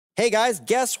Hey guys,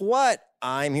 guess what?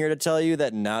 I'm here to tell you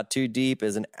that Not Too Deep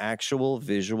is an actual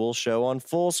visual show on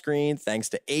Fullscreen thanks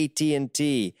to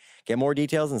AT&T. Get more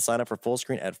details and sign up for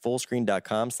Fullscreen at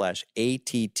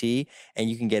fullscreen.com/ATT, and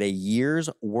you can get a year's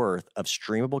worth of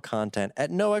streamable content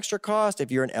at no extra cost if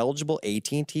you're an eligible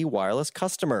AT&T wireless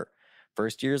customer.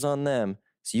 First year's on them,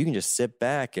 so you can just sit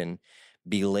back and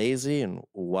be lazy and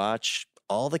watch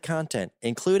all the content,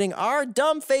 including our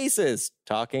dumb faces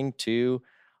talking to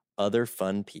other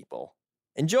fun people.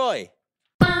 Enjoy!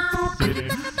 Not too deep.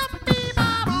 Not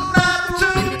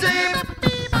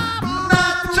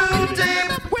too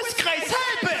deep. With Grace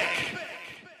Helbig.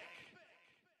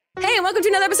 Hey, and welcome to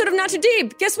another episode of Not Too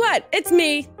Deep. Guess what? It's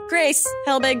me, Grace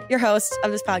Helbig, your host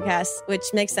of this podcast, which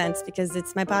makes sense because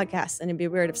it's my podcast, and it'd be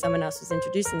weird if someone else was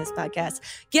introducing this podcast.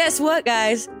 Guess what,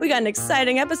 guys? We got an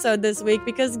exciting episode this week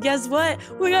because guess what?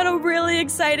 We got a really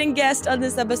exciting guest on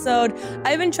this episode.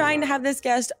 I've been trying to have this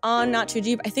guest on Not Too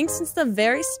Deep, I think since the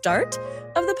very start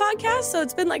of the podcast, so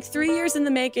it's been like 3 years in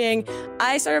the making.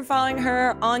 I started following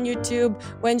her on YouTube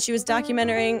when she was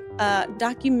documenting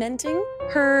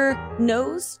her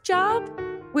nose job,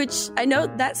 which I know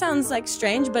that sounds like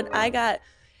strange, but I got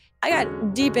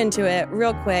deep into it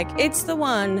real quick. It's the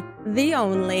one, the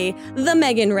only, the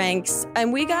Megan Ranks,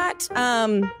 and we got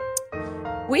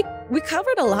we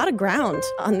covered a lot of ground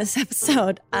on this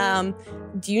episode.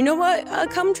 Do you know what a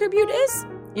cum tribute is?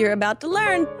 You're about to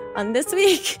learn on This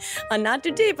Week on Not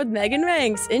Too Deep with Megan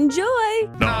Ranks. Enjoy!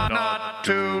 Not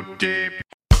too deep.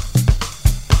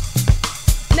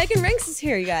 Megan Ranks is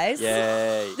here, you guys.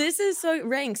 Yay! This is so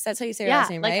Ranks. That's how you say your last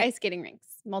name, like right? ice skating rinks,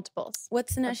 multiples.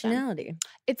 What's the of them. nationality?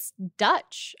 It's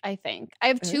Dutch, I think. I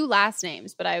have two last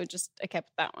names, but I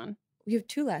kept that one. You have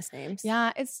two last names.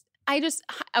 Yeah, I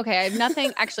have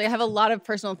nothing. Actually, I have a lot of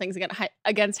personal things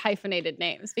against hyphenated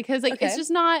names because it's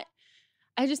just not.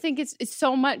 I just think it's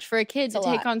so much for a kid to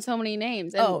take on so many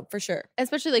names. And for sure.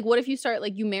 especially what if you start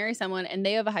you marry someone and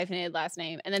they have a hyphenated last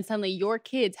name and then suddenly your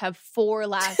kids have 4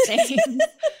 last names.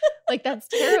 That's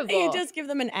terrible. You just give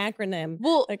them an acronym.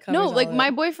 Well, that no, covers all my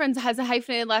of it. boyfriend has a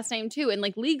hyphenated last name too, and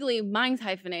legally mine's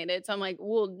hyphenated. So I'm like,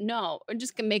 well, no, I'm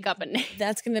just gonna make up a name.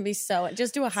 That's going to be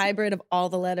just do a hybrid of all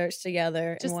the letters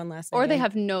together in one last name. Or they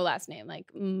have no last name,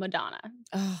 like Madonna.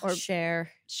 or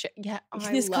Cher. Yeah, You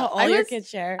can just call all your kids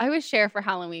Cher. I was Cher for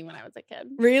Halloween when I was a kid.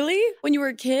 Really? When you were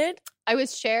a kid? I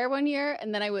was Cher one year,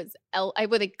 and then I was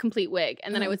with a complete wig,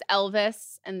 and then I was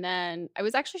Elvis, and then I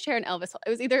was actually Cher and Elvis. I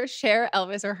was either Cher,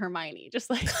 Elvis, or Hermione, just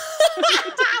like the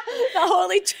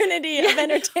holy trinity of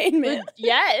entertainment.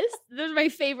 Yes, those are my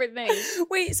favorite things.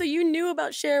 Wait, so you knew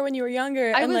about Cher when you were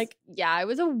younger? I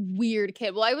was a weird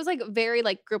kid. Well, I was very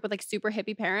grew up with super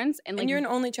hippie parents, and you're an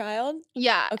only child?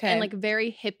 Yeah, okay, and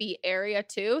very hippie area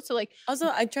too. So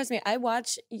also, trust me, I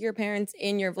watch your parents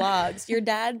in your vlogs. Your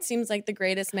dad seems like the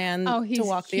greatest man to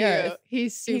walk the earth.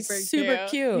 He's super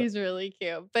cute. He's really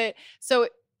cute. But so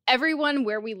everyone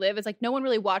where we live is no one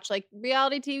really watched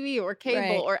reality TV or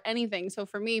cable or anything. So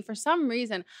for me, for some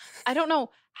reason, I don't know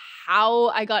how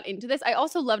I got into this. I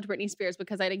also loved Britney Spears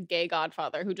because I had a gay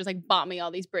godfather who just bought me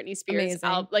all these Britney Spears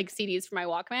CDs for my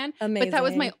Walkman. Amazing. But that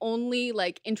was my only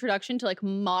introduction to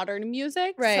modern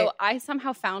music. Right. So I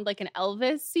somehow found an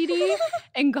Elvis CD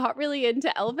and got really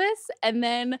into Elvis. And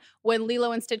then when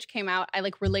Lilo and Stitch came out, I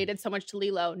related so much to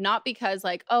Lilo, not because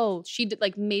she did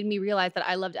made me realize that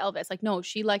I loved Elvis. No,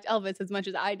 she liked Elvis as much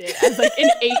as I did as an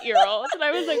 8-year-old. And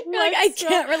I was I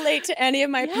can't relate to any of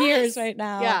my peers right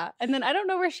now. Yeah. And then I don't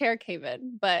know where Cher came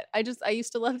in, but I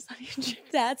used to love Sonny and Cher.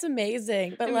 That's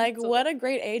amazing. But what a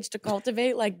great age to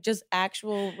cultivate just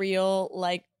actual real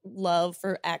love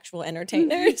for actual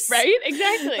entertainers. Right?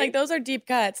 Exactly. Those are deep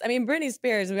cuts. I mean, Britney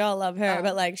Spears, we all love her,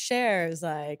 but Cher's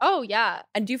oh yeah.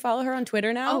 And do you follow her on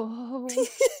Twitter now? Oh.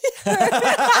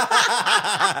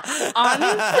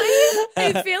 Honestly,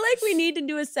 I feel we need to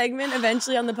do a segment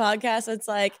eventually on the podcast that's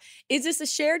is this a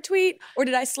Cher tweet or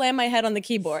did I slam my head on the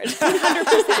keyboard?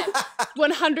 100%.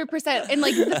 100%. And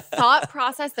the thought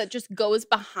process that just goes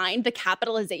behind the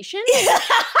capitalization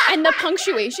and the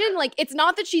punctuation, it's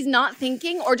not that she's not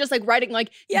thinking or just writing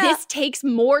this takes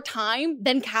more time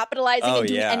than capitalizing and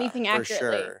doing anything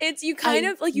accurately. Sure. It's you kind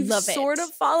of you sort of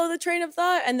follow the train of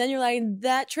thought and then you're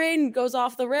that train goes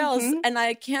off the rails and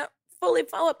I can't fully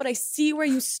follow it, but I see where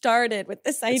you started with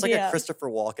this idea. It's like a Christopher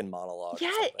Walken monologue.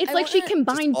 Yeah, it's she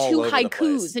combined 2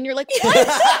 haikus and you're what?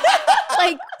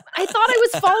 I thought I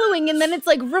was following and then it's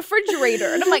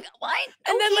refrigerator and I'm what?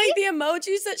 And then the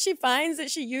emojis that she finds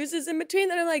that she uses in between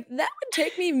that I'm that would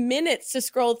take me minutes to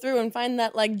scroll through and find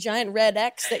that giant red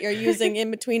X that you're using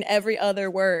in between every other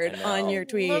word on your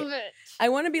tweet. Love it. I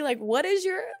want to be like, what is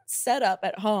your setup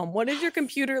at home? What does your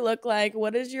computer look like?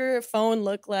 What does your phone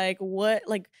look like?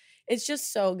 It's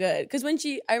just so good. Because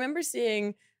I remember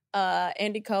seeing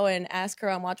Andy Cohen ask her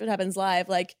on Watch What Happens Live,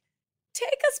 like,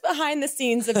 take us behind the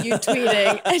scenes of you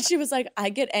tweeting. And she was like, I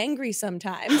get angry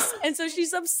sometimes. And so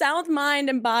she's of sound mind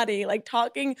and body, like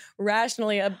talking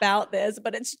rationally about this.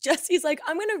 But it's just, he's like,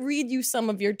 I'm going to read you some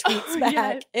of your tweets back.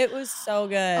 yes. It was so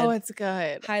good. Oh, it's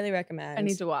good. Highly recommend. I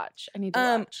need to watch.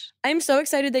 watch. I'm so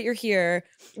excited that you're here.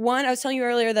 One, I was telling you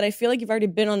earlier that I feel like you've already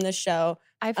been on this show.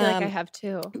 I feel like I have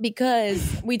too.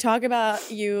 Because we talk about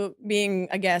you being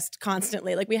a guest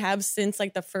constantly. Like we have since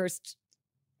like the first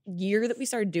year that we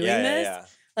started doing this. Yeah.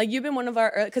 Like you've been one of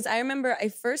our, because I remember I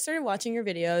first started watching your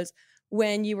videos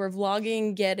when you were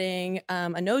vlogging getting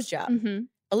a nose job. Mm-hmm.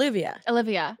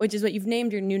 Olivia, which is what you've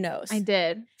named your new nose. I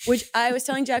did. Which I was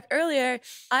telling Jack earlier,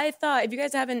 I thought if you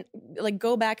guys haven't, like,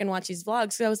 go back and watch these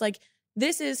vlogs. So I was like,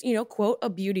 this is, quote,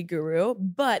 a beauty guru,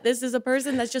 but this is a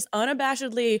person that's just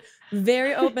unabashedly,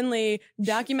 very openly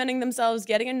documenting themselves,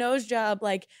 getting a nose job,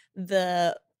 like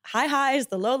the high highs,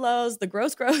 the low lows, the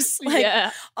gross,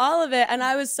 like all of it. And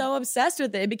I was so obsessed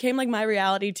with it. It became like my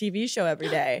reality TV show every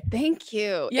day. Thank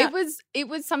you. Yeah. It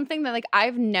was something that like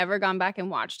I've never gone back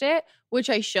and watched it, which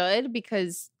I should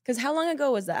because how long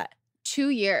ago was that? 2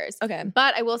 years. Okay.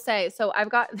 But I will say, so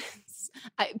I've got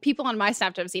people on my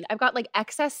Snapchat have seen, I've got like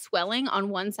excess swelling on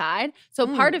one side. So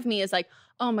part of me is like,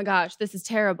 oh my gosh, this is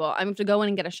terrible. I'm going to go in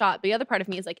and get a shot. But the other part of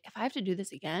me is like, if I have to do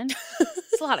this again,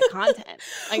 it's a lot of content.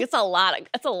 Like it's a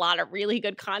lot of really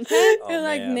good content. You're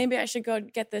like, maybe I should go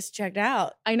get this checked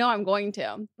out. I know I'm going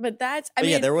to. But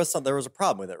there was a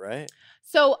problem with it, right?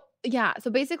 So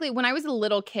basically when I was a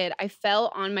little kid, I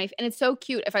fell on and it's so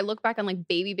cute. If I look back on like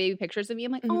baby pictures of me,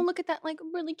 I'm like, oh, look at that like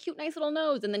really cute, nice little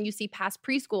nose. And then you see past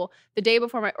preschool, the day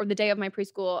of my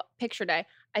preschool picture day,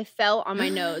 I fell on my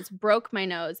nose, broke my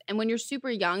nose. And when you're super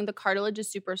young, the cartilage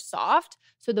is super soft.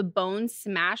 So the bone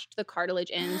smashed the cartilage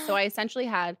in. So I essentially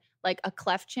had like a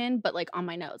cleft chin, but like on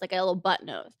my nose, like a little butt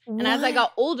nose. And as I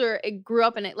got older, it grew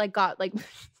up and it like got like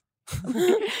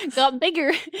got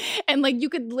bigger, and like you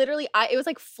could literally it was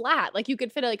like flat, like you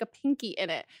could fit like a pinky in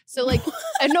it. So like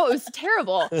I know it was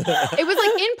terrible. It was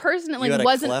like in person, it like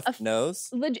wasn't a cleft nose.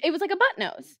 It was like a butt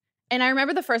nose. And I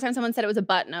remember the first time someone said it was a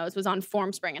butt nose was on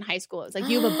Formspring in high school. It was like,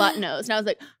 you have a butt nose, and I was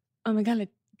like, oh my god,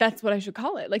 that's what I should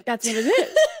call it. Like that's what it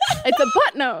is. It's a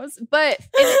butt nose. But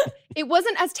it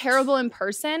wasn't as terrible in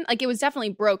person. Like it was definitely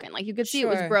broken. Like you could see it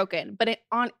was broken. But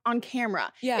on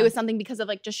camera, it was something because of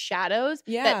like just shadows.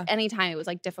 That anytime it was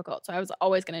like difficult. So I was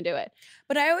always gonna do it.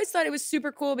 But I always thought it was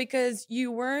super cool because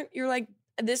you're like,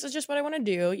 this is just what I want to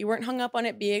do. You weren't hung up on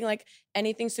it being like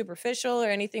anything superficial or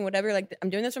anything, whatever. Like I'm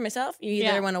doing this for myself. You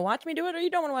either want to watch me do it or you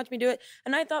don't want to watch me do it.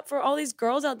 And I thought for all these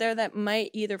girls out there that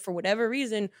might either for whatever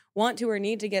reason want to or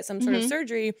need to get some sort of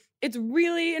surgery, it's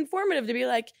really informative to be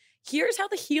like, here's how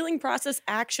the healing process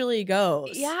actually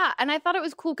goes. Yeah. And I thought it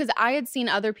was cool because I had seen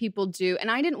other people do,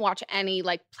 and I didn't watch any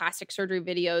like plastic surgery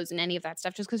videos and any of that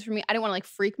stuff just because for me, I didn't want to like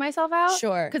freak myself out.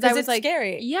 Sure. Because I was it's like,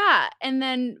 scary. Yeah. And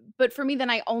then, but for me,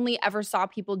 then I only ever saw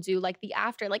people do like the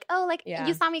after, like, oh, like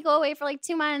you saw me go away for like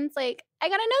 2 months. Like I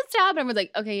got a nose job. And I was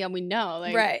like, okay, yeah, we know.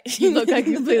 Like, right. You look like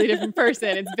a completely different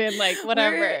person. It's been like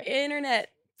whatever. We're internet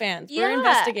fans. We're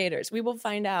investigators. We will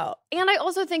find out. And I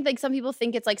also think like some people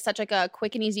think it's like such like a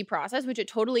quick and easy process, which it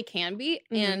totally can be.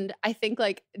 And I think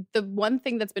like the one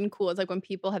thing that's been cool is like when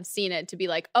people have seen it to be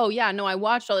like, oh yeah, no, I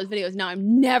watched all those videos. Now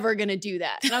I'm never gonna do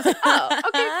that. And I was like, oh,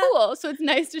 okay, cool. So it's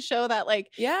nice to show that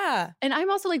like, yeah. And I'm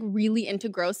also like really into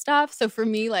gross stuff. So for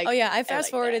me, like, oh yeah, I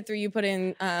fast forwarded through you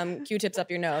putting Q-tips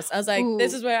up your nose. I was like,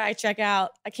 this is where I check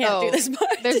out. I can't do this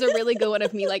part. There's a really good one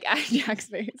of me like at Jack's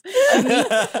face.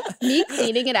 Me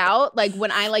cleaning it out, like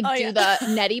when I like do the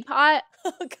neti pot.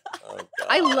 Oh god.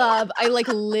 I like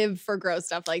live for gross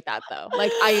stuff like that though.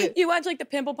 Like you watch like the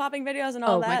pimple popping videos and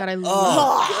all that. Oh my god, I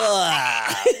love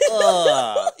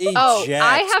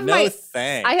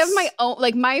I have my own,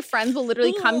 like my friends will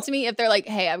literally come to me if they're like,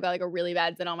 hey, I've got like a really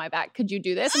bad zit on my back. Could you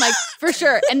do this? I'm like, for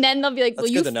sure. And then they'll be like,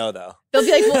 that's good to know though. They'll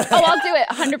be like, well, I'll do it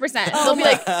 100%. They'll be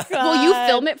like, will you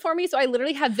film it for me? So I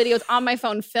literally have videos on my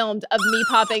phone filmed of me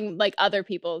popping like other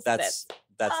people's zits.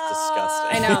 That's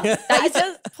disgusting. I know. I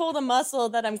just pulled a muscle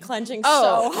that I'm clenching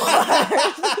so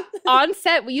hard. on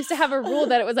set, we used to have a rule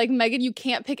that it was like, Megan, you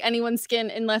can't pick anyone's skin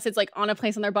unless it's like on a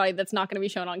place on their body that's not going to be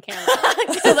shown on camera.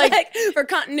 So like for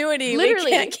continuity, Literally,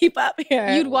 we can't keep up here.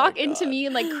 You'd walk into me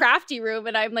in like crafty room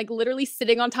and I'm like literally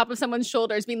sitting on top of someone's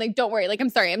shoulders being like, don't worry, like I'm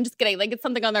sorry, I'm just kidding, like it's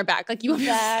something on their back, like you.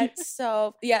 That's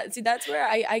so see, that's where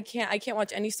I can't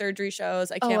watch any surgery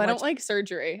shows. I can't. I don't like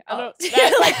surgery. I don't.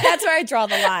 Like that's where I draw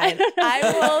the line.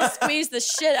 I will squeeze the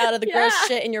shit out of the gross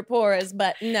shit in your pores,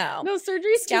 but no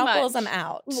surgery's scalpels. too much. I'm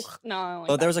out. No, I don't like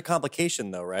Oh, that. there was a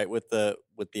complication though, right? With the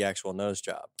actual nose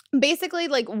job. Basically,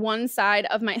 like one side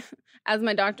of my, as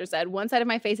my doctor said, one side of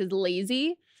my face is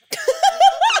lazy.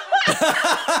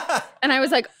 And I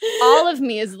was like, all of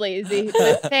me is lazy,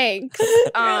 but thanks.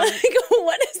 Like,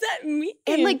 what does that mean?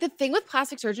 And like the thing with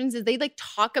plastic surgeons is they like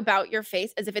talk about your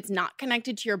face as if it's not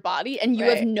connected to your body and you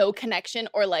have no connection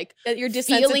or like that you're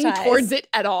feeling desensitized towards it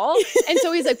at all. And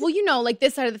so he's like, well, you know, like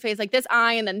this side of the face, like this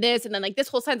eye and then like this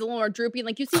whole side's a little more droopy. And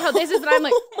like, you see how this is? And I'm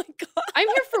like, oh my God. I'm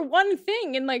here for one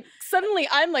thing. And like, suddenly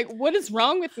I'm like, what is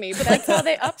wrong with me? But That's how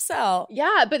they upsell.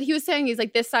 yeah, but he was saying he's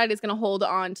like, this side is going to hold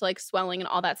on to like swelling and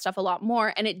all that stuff a lot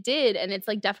more. And it did. And it's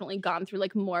like definitely gone through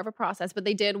like more of a process. But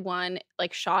they did one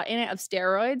like shot in it of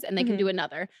steroids and they can do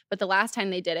another. But the last time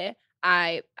they did it,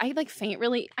 I like faint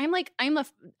really. I'm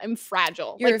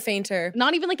fragile. You're like, a fainter.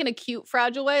 not even like in a cute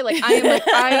fragile way. Like I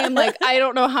am like I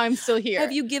don't know how I'm still here.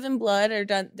 Have you given blood or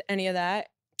done any of that?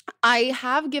 I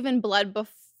have given blood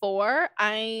before.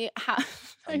 I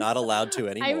have. I'm not allowed to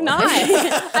anymore. I'm not.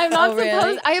 I'm not Oh, really?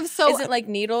 supposed. I have so. Is it like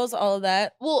needles, all of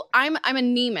that? Well, I'm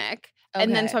anemic.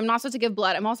 And then, Okay. so I'm not supposed to give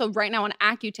blood. I'm also right now on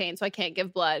Accutane, so I can't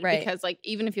give blood Right. because, like,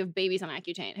 even if you have babies on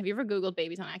Accutane, have you ever Googled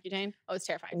babies on Accutane? Oh, it's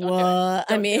terrifying. Don't do What? it. I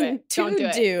Don't do mean, it. Don't do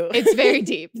it. do. It's very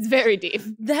deep. It's very deep.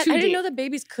 That too I didn't deep. know that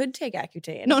babies could take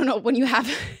Accutane. No. When you have,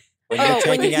 When you're Oh,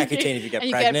 when taking you- Accutane, if you get and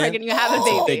you pregnant, get pregnant, you have a it's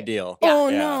a baby. big deal. Yeah. Oh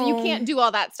Yeah. no, you can't do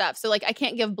all that stuff. So, like, I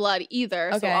can't give blood either.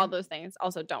 So Okay. all those things.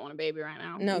 Also, don't want a baby right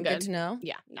now. No, I'm good to know.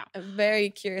 Yeah, no. Very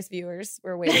curious viewers.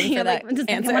 We're waiting for You're that like, does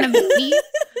answer. anyone have a baby?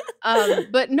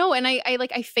 But no, and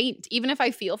I faint. Even if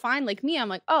I feel fine, like me, I'm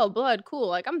like, oh, blood, cool.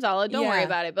 Like I'm solid. Don't worry Yeah.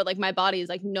 about it. But like my body is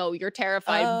like, no, you're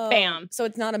terrified. Oh, Bam. So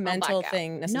it's not a mental blackout.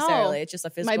 thing necessarily. It's just a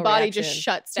physical My body reaction. just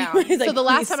shuts down. It's like, so the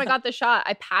last please time I stop. got the shot,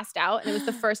 I passed out, and it was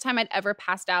the first time I'd ever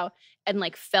passed out and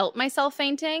like felt myself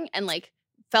fainting and like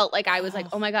felt like I was like,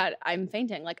 oh my God, I'm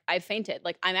fainting. Like I've fainted.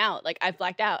 Like I'm out. Like I've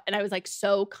blacked out. And I was like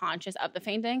so conscious of the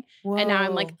fainting. And now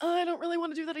I'm like, Whoa. oh, I don't really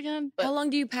want to do that again. But how long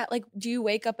do you like? Do you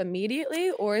wake up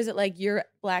immediately, or is it like you're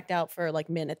blacked out for like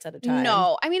minutes at a time?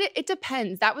 no, I mean, it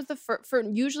depends. That was the for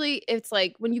usually it's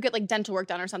like when you get like dental work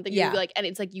done or something, Yeah. you like, and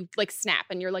it's like you like snap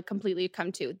and you're like completely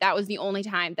come to. That was the only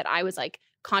time that I was like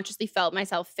consciously felt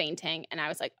myself fainting. And I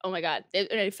was like, oh my God.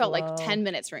 It felt like Whoa. 10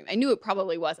 minutes for me. I knew it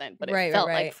probably wasn't, but it Right, felt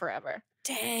right. like forever.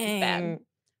 Dang.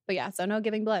 But yeah, so no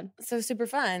giving blood. So super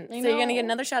fun. I So you're gonna get know.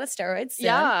 another shot of steroids. soon.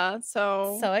 Yeah.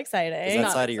 So So exciting. Does that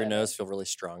not side of your excited. nose feel really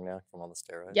strong now from all the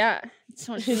steroids? yeah.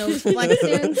 So much nose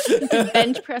flexing. You can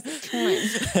bench press a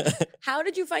ton. How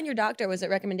did you find your doctor? Was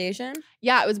it recommendation?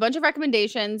 Yeah, it was a bunch of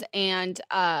recommendations, and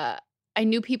I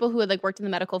knew people who had like worked in the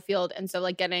medical field, and so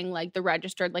like getting like the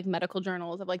registered like medical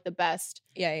journals of like the best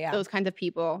Yeah. those kinds of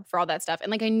people for all that stuff.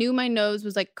 And like I knew my nose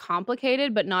was like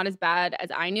complicated, but not as bad as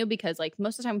I knew because like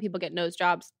most of the time when people get nose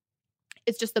jobs,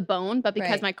 it's just the bone. But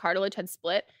because Right. my cartilage had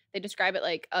split, they describe it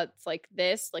like it's like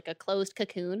this, like a closed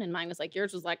cocoon, and mine was like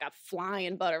yours was like a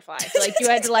flying butterfly. So like you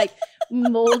had to like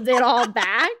mold it all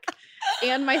back.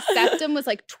 And my septum was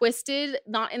like twisted,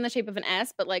 not in the shape of an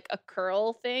S, but like a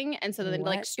curl thing. And so then like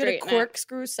What? You had a straighten it.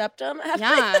 corkscrew septum.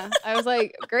 Yeah. I was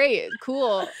like, great,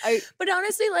 cool. But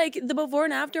honestly, like the before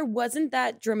and after wasn't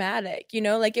that dramatic, you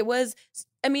know? Like it was,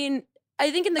 I mean, I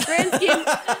think in the grand scheme,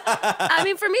 I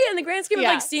mean, for me, in the grand scheme of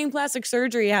Yeah. like seeing plastic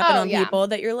surgery happen Oh, on yeah. people,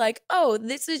 that you're like, oh,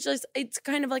 this is just, it's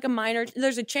kind of like a minor,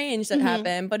 there's a change that Mhm.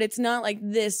 happened, but it's not like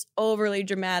this overly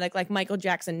dramatic, like Michael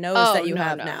Jackson nose Oh, that you no,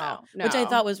 have no, now, no, which I no.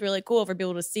 thought was really cool for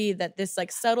people to see that this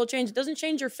like subtle change, it doesn't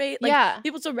change your face. Like Yeah.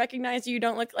 people still recognize you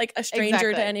don't look like a stranger to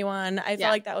Exactly. anyone. I Yeah.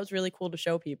 felt like that was really cool to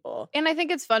show people. And I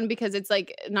think it's fun because it's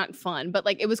like not fun, but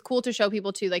like it was cool to show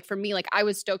people too. Like for me, like I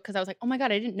was stoked because I was like, oh my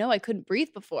God, I didn't know I couldn't breathe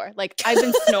before. Like I've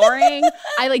been snoring.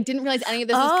 I like didn't realize any of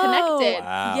this was connected.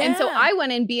 Wow. Yeah. And so I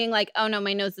went in being like, oh no,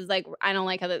 my nose is like, I don't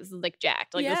like how this is like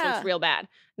jacked. Like this Yeah. looks real bad.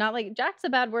 Not like Jack's a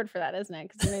bad word for that, isn't it?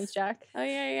 Because his name's Jack. Oh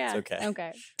yeah. It's okay.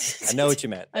 Okay. I know what you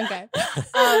meant. Okay.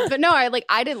 But no,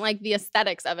 I didn't like the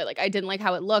aesthetics of it. Like I didn't like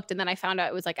how it looked. And then I found out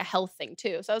it was like a health thing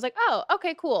too. So I was like, oh,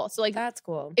 okay, cool. So like That's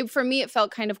cool. for me, it felt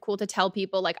kind of cool to tell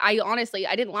people, like, I honestly,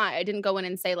 I didn't lie. I didn't go in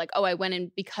and say like, oh, I went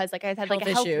in because like I had like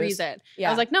a health issues. reason. Yeah.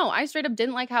 I was like, no, I straight up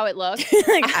didn't like how it looked.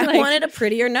 I wanted a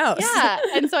prettier nose. Yeah.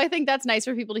 And so I think that's nice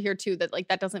for people to hear too, that like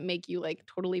that doesn't make you like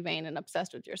totally vain and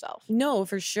obsessed with yourself. No,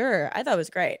 for sure. I thought it was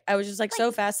great. I was just like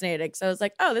so fascinated. So I was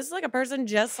like, oh, this is like a person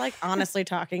just like honestly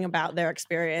talking about their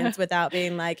experience without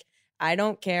being like, I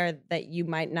don't care that you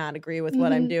might not agree with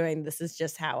what I'm doing. This is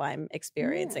just how I'm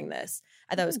experiencing this.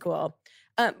 I thought it was cool.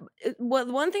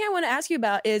 Well, one thing I want to ask you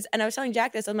about is, and I was telling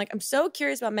Jack this, I'm like, I'm so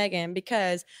curious about Megan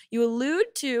because you allude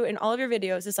to in all of your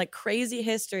videos this like crazy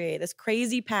history, this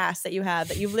crazy past that you have,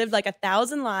 that you've lived like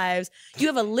 1,000 lives. You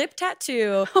have a lip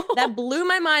tattoo that blew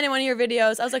my mind in one of your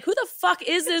videos. I was like, who the fuck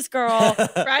is this girl?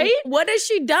 Right? What has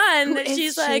she done Who that is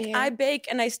she's like, she? I bake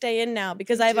and I stay in now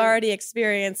because I've already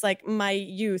experienced like my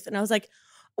youth. And I was like,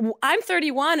 I'm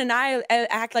 31 and I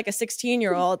act like a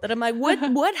 16-year-old. That I'm like, what?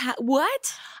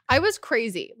 I was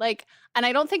crazy. Like, and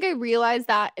I don't think I realized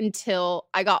that until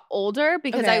I got older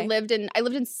because I Okay. lived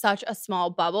in such a small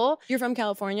bubble. You're from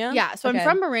California? Yeah, so Okay. I'm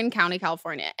from Marin County,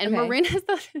 California, and Okay. Marin is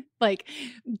the like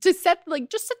to set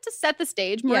the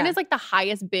stage. Marin Yeah. is like the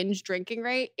highest binge drinking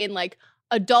rate in like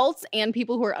adults and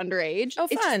people who are underage. Oh,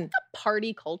 It's just fun. like a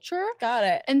party culture, Got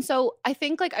it. and so I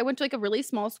think like I went to like a really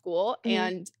small school, Mhm.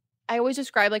 and I always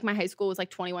describe like my high school was like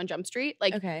 21 Jump Street.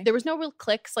 Like Okay. there was no real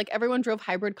cliques. Like everyone drove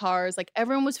hybrid cars. Like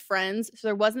everyone was friends, so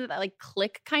there wasn't that like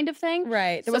clique kind of thing.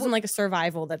 Right. There So- wasn't like a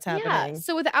survival that's happening. Yeah.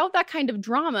 So without that kind of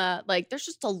drama, like there's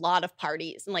just a lot of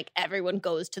parties and like everyone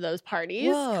goes to those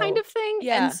parties kind Whoa. of thing.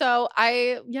 Yeah. And so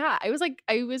I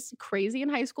was crazy in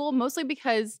high school, mostly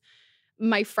because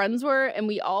my friends were, and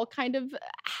we all kind of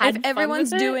had If fun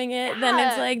everyone's with it. doing it, then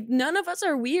it's Yeah. like none of us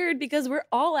are weird because we're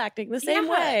all acting the same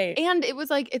Yeah. way. And it was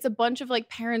like it's a bunch of like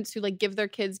parents who like give their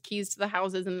kids keys to the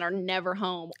houses and are never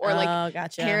home, or like oh,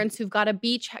 gotcha. parents who've got a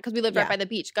beach because we lived right Yeah. by the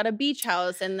beach, got a beach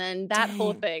house, and then that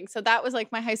whole Dang. thing. So that was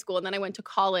like my high school, and then I went to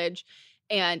college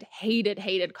and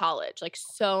hated college like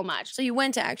so much. So you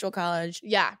went to actual college.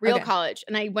 Yeah, real Okay. college,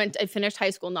 and I finished high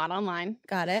school not online.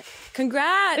 Got it.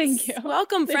 Congrats. Thank you.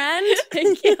 Welcome, friend.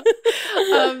 Thank you.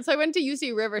 So I went to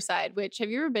UC Riverside. Which have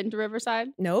you ever been to Riverside?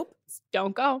 Nope.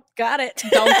 Don't go. Got it.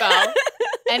 Don't go.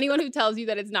 Anyone who tells you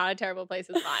that it's not a terrible place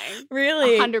is lying.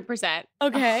 Really? 100%.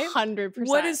 Okay. 100%.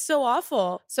 What is so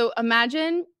awful? So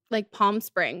imagine like Palm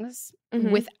Springs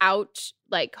Mhm. without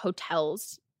like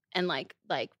hotels and like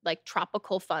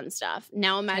tropical fun stuff.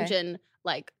 Now imagine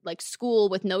like school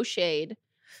with no shade,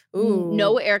 Ooh.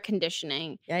 no air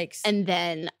conditioning, Yikes. and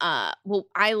then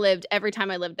every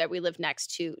time I lived there, we lived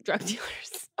next to drug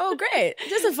dealers. oh, great.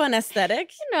 Just a fun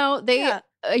aesthetic. You know, Yeah.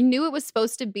 I knew it was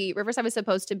supposed to be Riverside was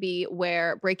supposed to be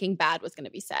where Breaking Bad was going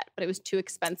to be set, but it was too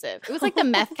expensive. It was like the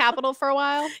meth capital for a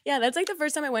while. Yeah, that's like the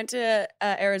first time I went to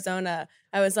Arizona.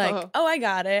 I was like, oh, I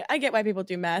got it. I get why people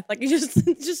do meth. Like you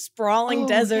just sprawling Oh,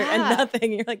 desert and yeah.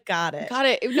 nothing. You're like, got it. Got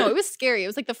it. No, it was scary. It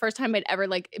was like the first time I'd ever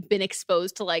like been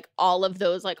exposed to like all of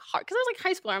those like hard, because I was like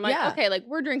high school. I'm like, Yeah. okay, like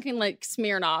we're drinking like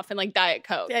Smirnoff and like Diet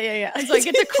Coke. Yeah. And so I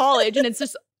get to college and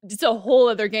it's a whole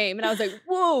other game. And I was like,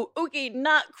 whoa, okay,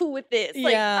 not cool with this.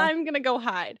 Like Yeah. I'm gonna go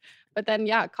hide. But then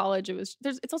college, it's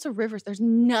also rivers. There's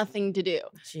nothing to do.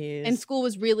 Jeez. And school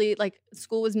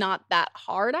was not that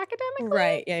hard academically.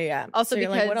 right. Yeah. Also so you're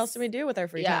like, what because- else do we do with our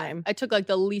free time? I took like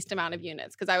the least amount of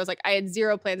units because I was like, I had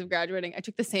zero plans of graduating. I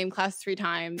took the same class 3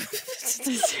 times.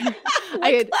 What I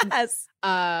had class?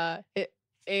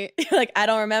 it, You're like, I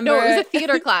don't remember. no, it was a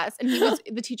theater class, and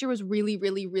the teacher was really,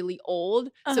 really, really old,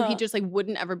 so Uh-huh. he just like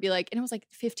wouldn't ever be like, and it was like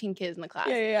 15 kids in the class,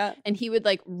 Yeah. and he would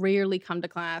like rarely come to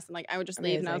class, and like I would just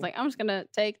leave, and I was Amazing. like, I'm just gonna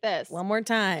take this One more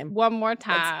time. one more Let's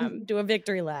time. do a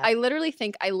victory lap. I literally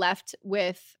think I left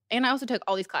with, and I also took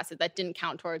all these classes that didn't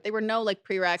count toward. They were no like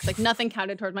prereqs, like nothing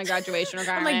counted towards my graduation I'm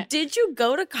requirement. like, did you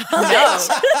go to college?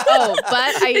 Oh, but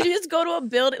I- did you just go to a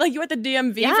building? Like you were at the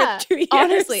DMV Yeah, for 2 years?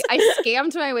 Honestly, I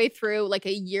scammed my way through like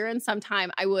a year and some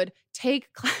time. I would take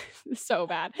so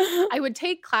bad. I would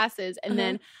take classes and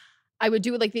then I would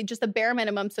do like just the bare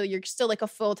minimum, so you're still like a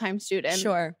full-time student.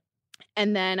 Sure.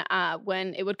 And then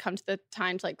when it would come to the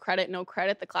time to like no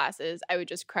credit the classes, I would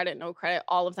just no credit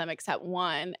all of them except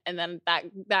one. And then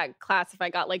that class, if I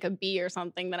got like a B or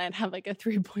something, then I'd have like a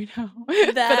 3.0.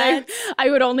 But I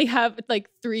would only have like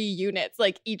 3 units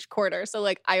like each quarter. So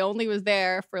like I only was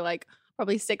there for like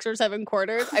probably 6 or 7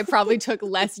 quarters, I probably took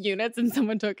less units than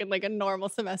someone took in like a normal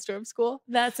semester of school.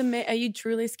 That's amazing. You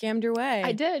truly scammed your way.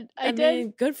 I did. I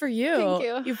mean, good for you. Thank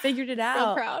you. You figured it Real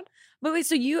out. proud. But wait,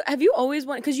 so have you always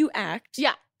wanted, because you act.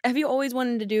 Yeah. Have you always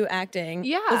wanted to do acting?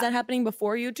 Yeah. Was that happening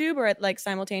before YouTube or like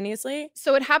simultaneously?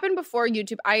 So it happened before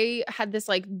YouTube. I had this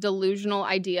like delusional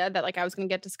idea that like I was going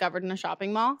to get discovered in a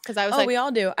shopping mall because I was like, we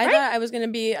all do. I right? thought I was going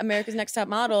to be America's Next Top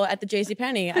Model at the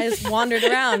JCPenney. I just wandered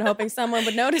around hoping someone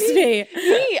would notice me.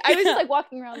 I was just like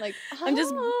walking around like, I'm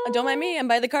just, don't mind me. I'm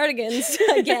by the cardigans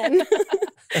again.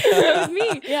 That was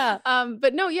me. Yeah.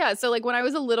 But no, yeah. So like when I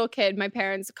was a little kid, my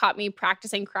parents caught me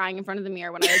practicing crying in front of the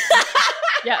mirror when I was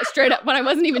yeah, straight up. When I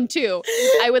wasn't even 2,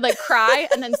 I would like cry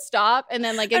and then stop and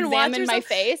then like examine my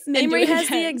face. Mamrie has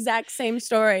the exact same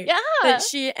story. Yeah. That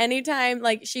anytime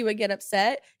like she would get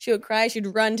upset, she would cry, she'd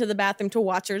run to the bathroom to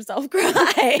watch herself cry.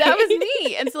 That was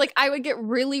me. And so like I would get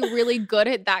really, really good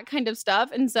at that kind of stuff.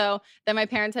 And so then my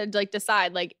parents had to like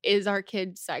decide like, is our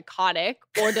kid psychotic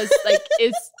or does like,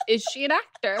 is she an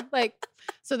actor? Like,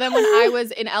 so then when I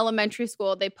was in elementary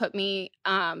school, they put me,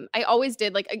 I always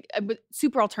did like a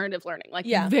super alternative learning, like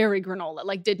very granola,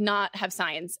 like did not have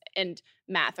science and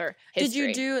math or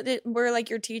history. Did you were like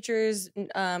your teachers,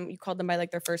 you called them by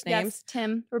like their first names? Yes,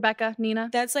 Tim, Rebecca, Nina.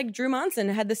 That's like Drew Monson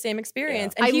had the same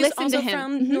experience. Yeah. And he's listened also to him.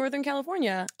 from Northern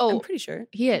California. Oh, I'm pretty sure.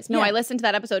 He is. No, Yeah. I listened to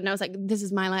that episode and I was like, this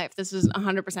is my life. This is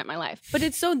 100% my life. But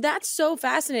that's so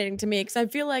fascinating to me because I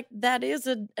feel like that is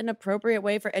an appropriate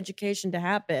way for education to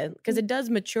happen because it does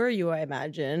mature you, I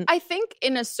imagine. I think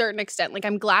in a certain extent, like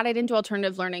I'm glad I didn't do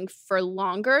alternative learning for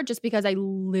longer just because I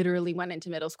literally went into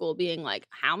middle school being like,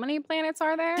 how many planets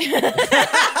are there?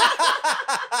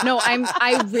 No,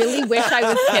 I really wish I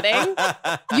was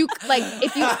kidding. You like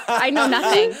I know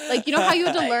nothing. Like you know how you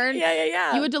had to learn?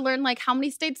 Yeah. You had to learn like how many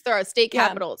states there are, state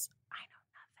capitals.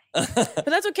 But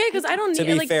that's okay because I don't need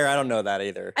To be fair, I don't know that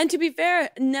either. And to be fair,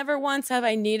 never once have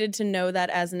I needed to know that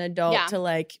as an adult Yeah. to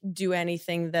like do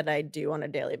anything that I do on a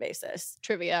daily basis.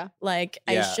 Trivia. Like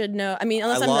I Yeah. should know. I mean, I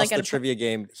unless I'm lost like the at a trivia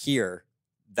game here.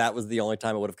 That was the only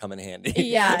time it would have come in handy.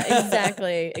 Yeah,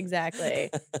 exactly.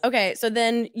 Okay, so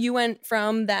then you went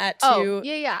from that to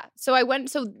yeah. So I went.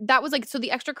 So that was like the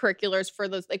extracurriculars for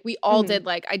those. Like we all did.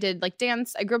 Like I did like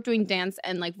dance. I grew up doing dance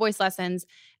and like voice lessons,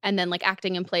 and then like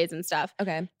acting and plays and stuff.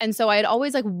 Okay. And so I had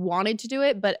always like wanted to do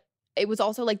it, but it was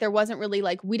also like there wasn't really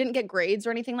like we didn't get grades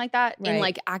or anything like that in Right.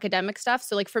 like academic stuff.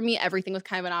 So like for me, everything was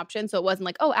kind of an option. So it wasn't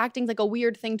like, oh, acting's like a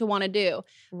weird thing to want to do.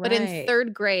 But in Right.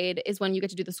 3rd grade is when you get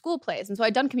to do the school plays. And so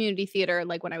I'd done community theater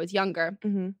like when I was younger.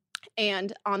 Mhm.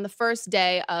 And on the first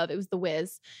day of it was the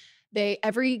Wiz,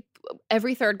 every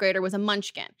 3rd grader was a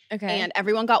munchkin. Okay. And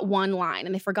everyone got one line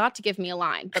and they forgot to give me a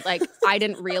line. But like I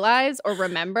didn't realize or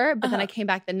remember. But then I came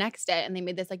back the next day and they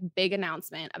made this like big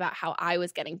announcement about how I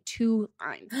was getting 2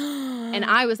 lines. And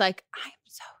I was like, I am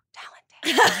so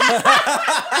talented.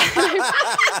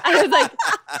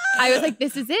 I was like,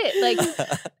 this is it. Like,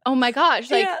 oh my gosh.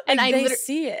 Like, yeah, and I they literally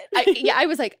see it. I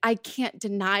was like, I can't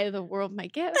deny the world my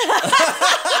gift.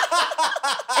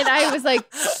 And I was like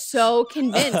so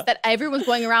convinced that everyone's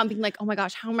going around being like, oh my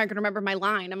gosh, how am I going to remember my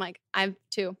line? I'm like, I have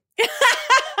 2.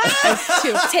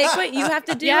 Take what you have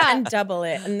to do Yeah. and double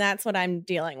it. And that's what I'm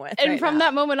dealing with. And right from now.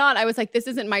 that moment on, I was like, this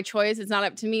isn't my choice. It's not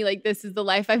up to me. Like, this is the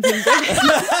life I've been given.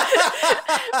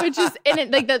 Which is, and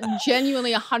it like that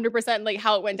genuinely 100% like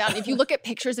how it went down. If you look at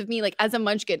pictures of me like as a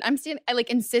munchkin, I like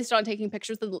insist on taking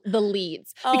pictures of the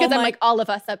leads because I'm like, all of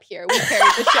us up here, we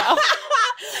carried the show.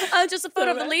 Just a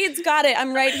photo of the leads. Got it.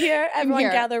 I'm right here. Everyone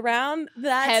here. gather around.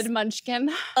 That's Head munchkin.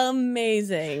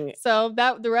 amazing. So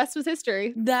that the rest was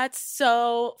history. That's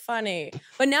so funny.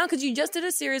 But now, because you just did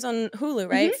a series on Hulu,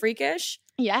 right? Freakish.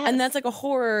 Yes. And that's like a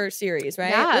horror series,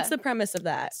 right? Yeah. What's the premise of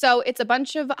that? So it's a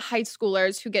bunch of high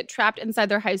schoolers who get trapped inside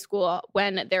their high school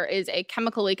when there is a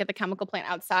chemical leak at the chemical plant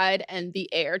outside and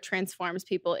the air transforms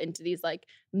people into these like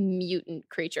mutant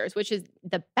creatures, which is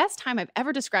the best time I've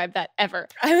ever described that ever.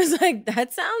 I was like,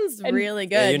 that sounds And- really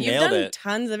good. Yeah, you You've nailed done it.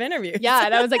 tons of interviews. Yeah,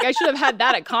 and I was like, I should have had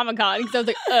that at Comic-Con because I was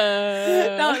like,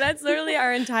 No, that's literally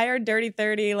our entire Dirty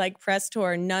 30 like press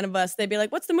tour. None of us, they'd be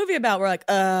like, what's the movie about? We're like,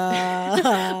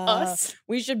 Us.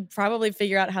 We should probably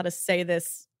figure out how to say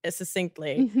this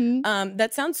succinctly. Mhm.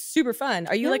 That sounds super fun.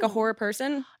 Are you like a Yeah. horror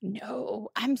person? No,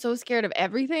 I'm so scared of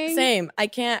everything. Same. I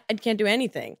can't do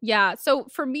anything. Yeah. So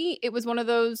for me, it was one of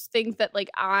those things that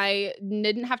like I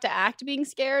didn't have to act being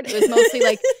scared. It was mostly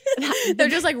like They're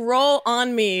just like roll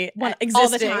on me all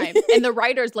existing. the time. And the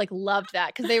writers like loved that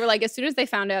because they were like, as soon as they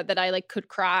found out that I like could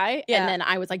cry Yeah. and then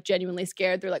I was like genuinely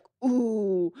scared, they're like,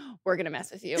 ooh, we're gonna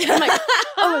mess with you. I'm like,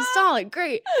 oh, solid,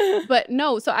 great. But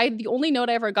no, so the only note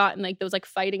I ever got in like those like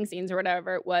fighting scenes or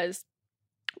whatever was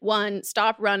 1,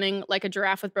 stop running like a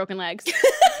giraffe with broken legs.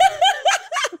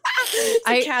 It's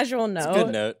a casual note. It's a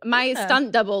good note. My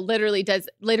stunt double literally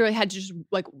had to just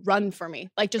like run for me,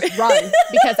 like just run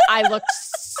because I looked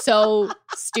so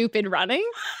stupid running,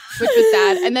 which was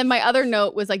sad. And then my other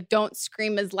note was like, don't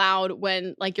scream as loud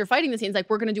when like you're fighting the scenes. Like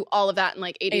we're gonna do all of that in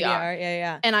like ADR.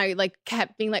 Yeah. And I like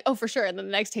kept being like, oh, for sure. And then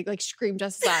the next take, like scream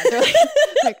just as loud. They're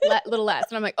like, little less.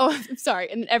 And I'm like, oh, I'm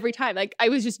sorry. And every time, like I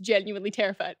was just genuinely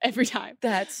terrified every time.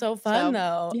 That's so fun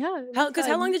though. Yeah. Because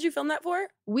how long did you film that for?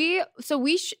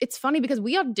 It's funny because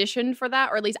we auditioned for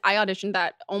that, or at least I auditioned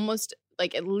that almost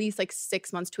like at least like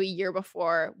 6 months to a year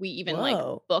before we even like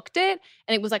booked it.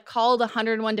 And it was like called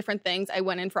 101 different things. I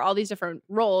went in for all these different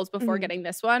roles before getting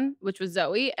this one, which was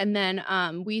Zoe. And then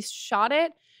we shot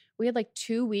it. We had like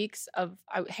 2 weeks of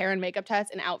hair and makeup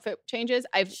tests and outfit changes.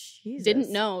 I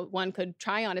didn't know one could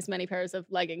try on as many pairs of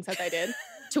leggings as I did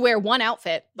to wear one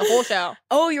outfit the whole show.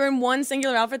 Oh, you're in one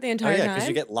singular outfit the entire time? because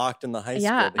you get locked in the high school.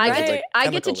 Yeah, because I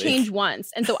get to change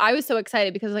once. And so I was so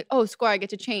excited because like, oh, score, I get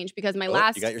to change because my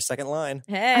last... You got your second line.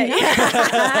 Hey.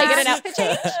 I get an outfit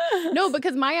change? No,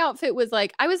 because my outfit was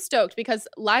like, I was stoked because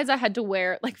Liza had to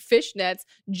wear like fishnets,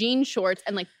 jean shorts,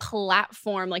 and like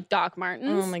platform like Doc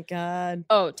Martens. Oh my God.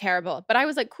 Oh, terrible. But I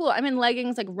was like, cool. I'm in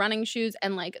leggings, like running shoes,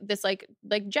 and like this like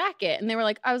jacket. And they were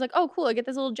like, I was like, oh, cool. I get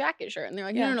this little jacket shirt. And they're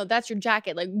like, no, that's your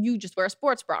jacket. Like you just wear a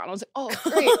sports bra. And I was like, oh,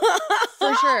 great.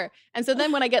 For sure. And so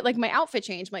then when I get like my outfit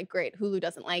change, I'm like, great. Hulu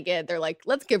doesn't like it. They're like,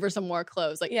 let's give her some more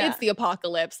clothes. Like it's the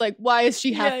apocalypse. Like why is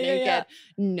she half naked? Yeah.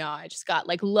 No, I just got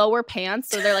like lower pants.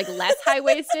 So they're like less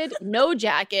high-waisted, no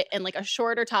jacket, and like a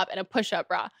shorter top and a push-up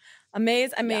bra.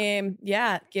 Amazing. I mean,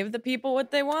 give the people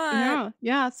what they want.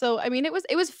 Yeah. So I mean, it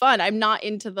was fun. I'm not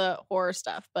into the horror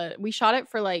stuff, but we shot it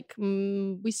for like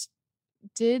we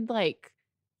did like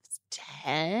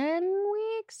 10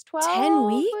 weeks, 12. 10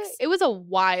 weeks? It was a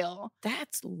while.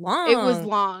 That's long. It was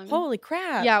long. Holy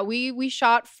crap. Yeah, we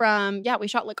shot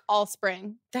like all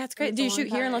spring. That's great. Do you shoot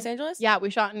here in Los Angeles? Yeah, we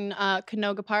shot in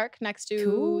Canoga Park next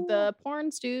to the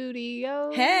porn studio.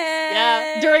 Hey.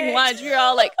 Yeah. During lunch, we were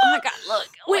all like, oh my God, look.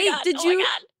 Oh Wait, my God, did oh you? my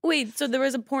God. Wait, so there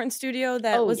was a porn studio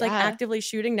that was like actively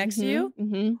shooting next to you?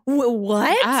 Mm-hmm.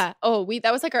 What? Ah,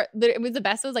 that was like it was the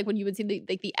best. It was like when you would see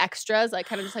the extras like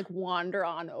kind of just like wander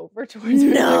on over towards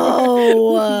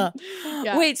No.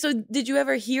 Yeah. Wait, so did you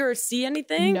ever hear or see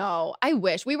anything? No, I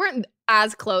wish we weren't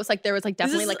as close. Like there was like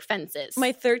definitely like fences.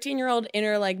 My 13-year-old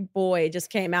inner like boy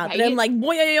just came out. Right? And I'm like,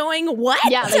 boing, what?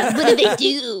 Yeah, like, what did they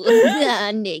do?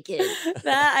 Naked.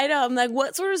 That I know. I'm like,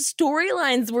 what sort of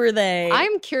storylines were they?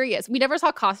 I'm curious. We never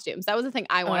saw costumes. That was the thing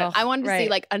I wanted. I wanted to see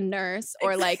like a nurse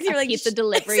or like a pizza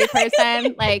delivery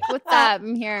person. Like, what's up?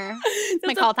 I'm here. It's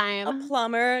my call time. A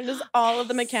plumber, just all of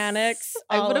the mechanics.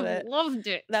 I would have loved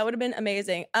it. That would have been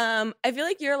amazing. I feel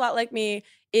like you're a lot like me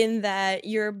in that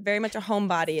you're very much a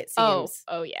homebody, it seems.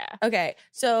 Oh yeah. Okay.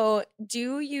 So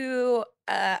do you,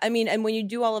 and when you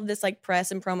do all of this like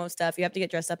press and promo stuff, you have to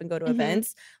get dressed up and go to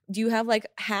events. Do you have like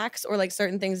hacks or like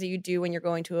certain things that you do when you're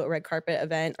going to a red carpet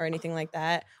event or anything like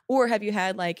that? Or have you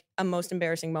had like a most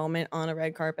embarrassing moment on a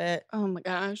red carpet? Oh my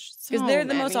gosh. Because they're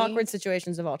the most awkward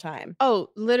situations of all time. Oh,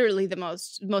 literally the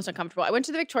most uncomfortable. I went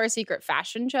to the Victoria's Secret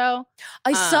fashion show.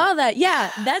 I saw that. Yeah.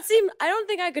 That seemed, I don't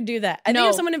think I could do that. I think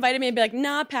if someone invited me, I'd be like,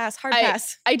 nah, pass, hard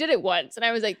pass. I did it once and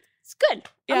I was like, it's good.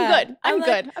 I'm good. I'm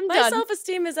good. I'm my done. My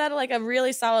self-esteem is at like a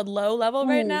really solid low level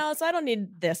right now, so I don't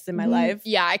need this in my life.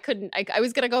 Yeah, I couldn't. I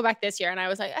was going to go back this year and I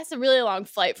was like, that's a really long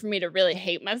flight for me to really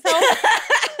hate myself.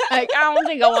 Like, I don't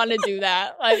think I want to do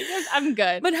that. Like, I'm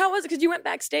good. But how was it? Because you went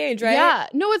backstage, right? Yeah.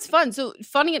 No, it's fun. So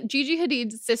funny, Gigi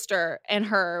Hadid's sister and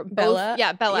her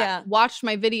Bella, watched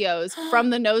my videos from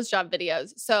the nose job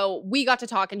videos. So we got to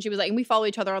talk and she was like, and we follow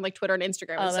each other on like Twitter and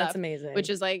Instagram and stuff. That's amazing. Which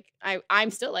is like,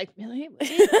 I'm still like, really?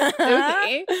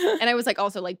 Okay. And I was like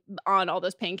also like on all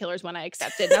those painkillers when I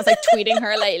accepted. And I was like tweeting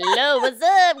her like, hello, what's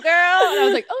up, girl? And I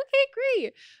was like, okay,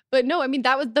 great. But no, I mean,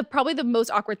 that was probably the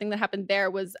most awkward thing that happened there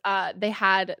was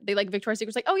they like Victoria's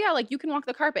Secret's like, oh yeah, like you can walk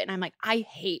the carpet. And I'm like, I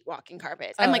hate walking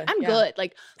carpets. I'm like, I'm good.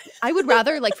 Like I would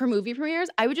rather like for movie premieres,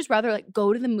 I would just rather like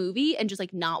go to the movie and just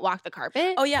like not walk the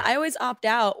carpet. Oh yeah, I always opt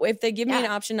out. If they give me an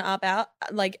option to opt out,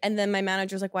 like, and then my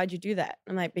manager's like, why'd you do that?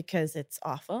 I'm like, because it's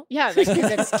awful. Yeah, like,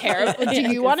 because it's terrible. Do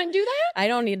you want to do that? I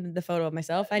don't need the photo of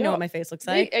myself. I know what my face looks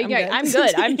like. I'm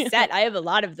good. I'm set. I have a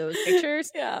lot of those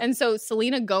pictures. Yeah. And so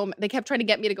Selena Gomez, they kept trying to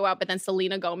get me to go out, but then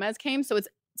Selena Gomez came. So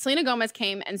Selena Gomez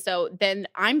came, and so then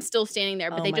I'm still standing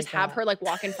there, but they just have her like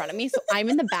walk in front of me. So I'm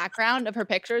in the background of her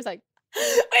pictures, like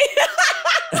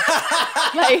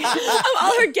like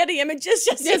all her Getty images,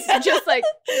 just like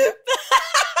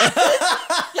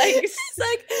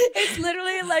It's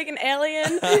literally like an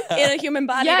alien in a human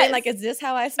body. Yes. Being like, is this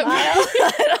how I smile?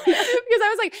 Because I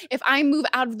was like, if I move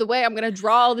out of the way, I'm gonna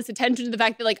draw all this attention to the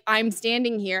fact that like I'm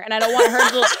standing here and I don't want her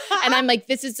to. And I'm like,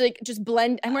 this is like just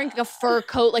blend. I'm wearing like a fur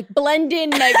coat, like blend in,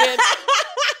 Megan.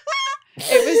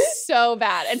 It was so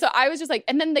bad. And so I was just like,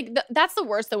 and then like that's the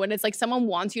worst though, when it's like someone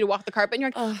wants you to walk the carpet and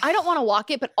you're like, I don't want to walk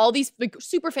it, but all these like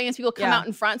super famous people come out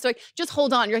in front. So like, just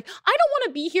hold on. You're like, I don't want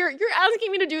to be here. You're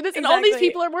asking me to do this. And all these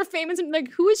people are more famous. And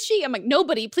like, who is she? I'm like,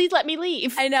 nobody, please let me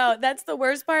leave. I know. That's the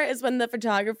worst part is when the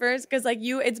photographers, because like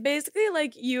it's basically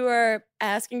like you are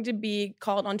asking to be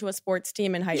called onto a sports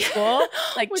team in high school,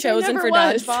 like chosen for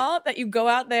dodgeball, that you go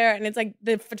out there and it's like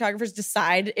the photographers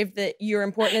decide if you're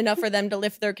important enough for them to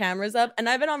lift their cameras up. And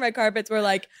I've been on red carpets where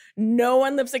like no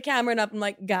one lifts a camera up. I'm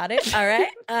like, got it. All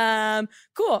right.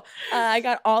 Cool. I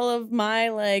got all of my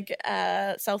like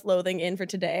self-loathing in for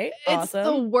today. It's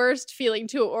the worst feeling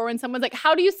too. Or when someone's like,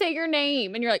 how do you say your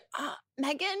name? And you're like,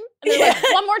 Megan. And they're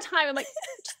like, one more time. I'm like,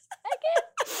 Megan.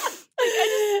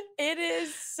 It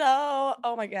is so,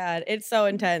 oh my God, it's so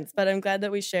intense, but I'm glad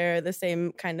that we share the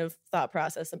same kind of thought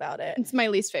process about it. It's my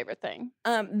least favorite thing.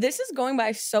 This is going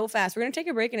by so fast. We're going to take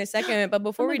a break in a second, but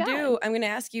before we do, I'm going to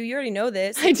ask you already know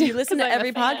this. I do, you listen to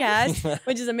every podcast,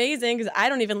 which is amazing because I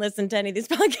don't even listen to any of these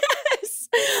podcasts.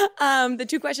 The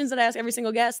two questions that I ask every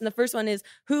single guest, and the first one is,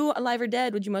 who, alive or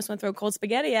dead, would you most want to throw cold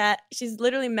spaghetti at? She's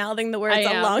literally mouthing the words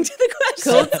along to the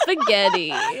question. Cold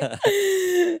spaghetti.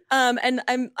 And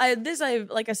I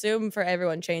like assume for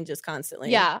everyone changes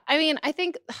constantly. Yeah. I mean, I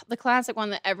think the classic one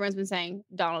that everyone's been saying,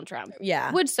 Donald Trump.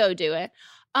 Yeah. Would so do it.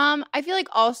 I feel like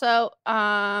also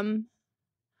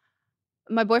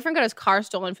my boyfriend got his car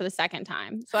stolen for the second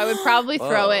time. So I would probably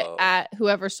throw it at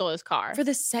whoever stole his car. For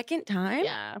the second time?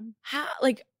 Yeah. How?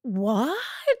 Like, what?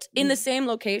 In the same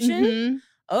location? Mm-hmm.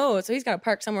 Oh, so he's got to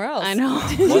park somewhere else. I know.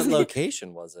 What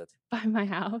location was it? By my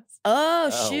house. Oh,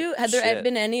 shoot. Had there shit.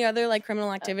 been any other like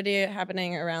criminal activity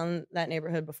happening around that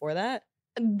neighborhood before that?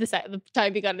 The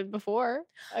time you got it before?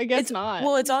 I guess not.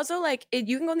 Well, it's also like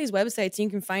you can go on these websites and you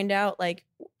can find out like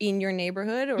in your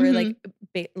neighborhood or like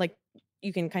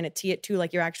you can kind of tee it to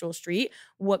like your actual street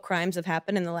what crimes have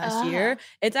happened in the last year.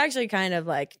 It's actually kind of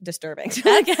like disturbing.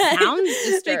 That sounds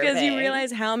disturbing. Because you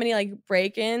realize how many like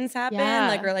break-ins happen,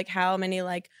 like or like how many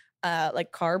like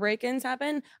car break-ins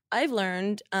happen. I've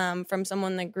learned from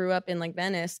someone that grew up in like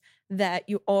Venice that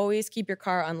you always keep your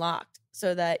car unlocked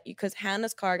so that because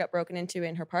Hannah's car got broken into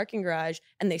in her parking garage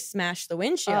and they smashed the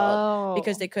windshield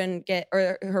because they couldn't get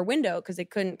or her window because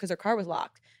her car was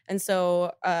locked. And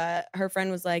so her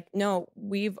friend was like, no,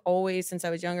 we've always, since I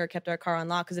was younger, kept our car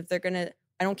unlocked because if they're going to,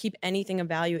 I don't keep anything of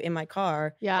value in my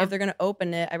car. Yeah. If they're going to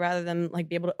open it, I'd rather them like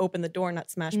be able to open the door and not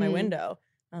smash my window.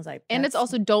 I was like, and it's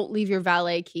also don't leave your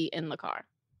valet key in the car.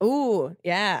 Ooh,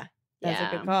 yeah. That's a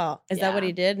good call. Is that what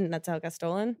he did and that's how it got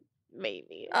stolen?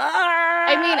 Maybe.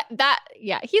 I mean,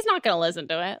 he's not going to listen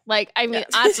to it. Like, I mean,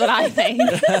 that's what I think.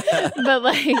 But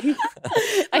like,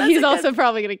 he's also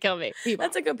probably going to kill me.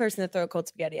 That's a good person to throw cold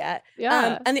spaghetti at.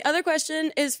 Yeah. And the other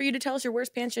question is for you to tell us your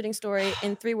worst pants shitting story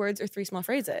in 3 words or 3 small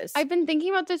phrases. I've been thinking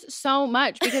about this so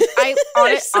much because I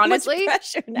honestly,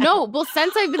 no, well,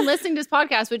 since I've been listening to this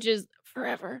podcast, which is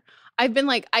forever, I've been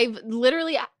like, I've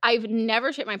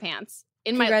never shit my pants.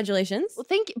 Congratulations. Well,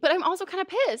 thank you. But I'm also kind of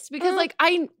pissed because I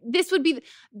want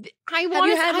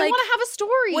to have a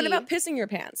story. What about pissing your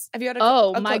pants? Have you had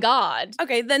my God.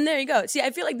 Okay, then there you go. See, I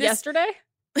feel like this. Yesterday?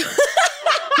 Did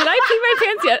I pee my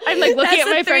pants yet? I'm like looking at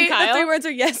my friend Kyle. The 3 words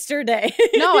are yesterday.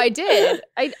 No, I did.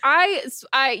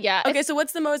 Yeah. Okay, so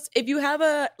what's the most, if you have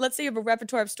let's say you have a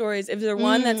repertoire of stories, if there's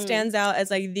one that stands out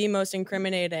as like the most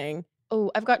incriminating. Oh,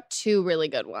 I've got 2 really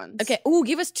good ones. Okay. Ooh,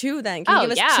 give us 2 then. Can you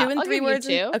give us 2 and 3 words?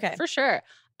 Okay. For sure.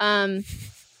 Parking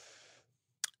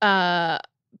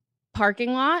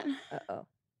lot. Uh-oh.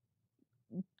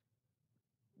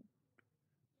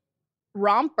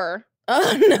 Romper.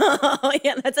 Oh, no.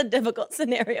 Yeah, that's a difficult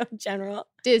scenario in general.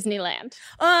 Disneyland.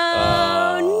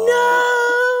 Oh,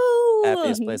 no.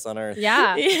 Happiest place on earth.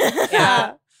 Yeah.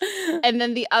 Yeah. And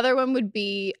then the other one would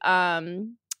be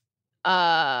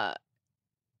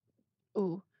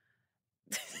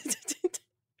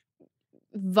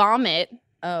vomit.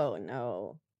 Oh,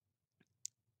 no.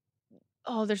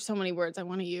 Oh, there's so many words I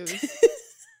want to use.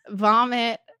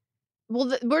 Vomit.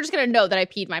 Well, we're just going to know that I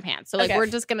peed my pants. So, like, we're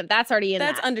just going to, that's already in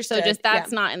that's that. Understood. So,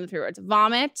 that's not in the 3 words.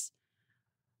 Vomit.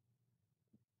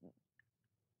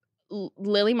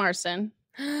 Lily Marston.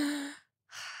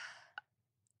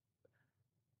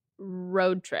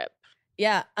 Road trip.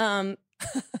 Yeah.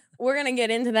 We're going to get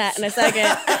into that in a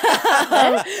second.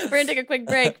 We're going to take a quick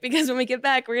break because when we get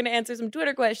back, we're going to answer some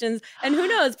Twitter questions. And who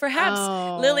knows, perhaps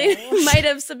Lily might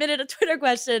have submitted a Twitter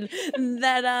question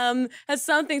that has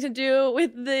something to do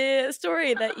with the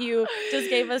story that you just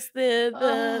gave us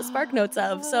the spark notes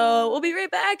of. So we'll be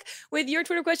right back with your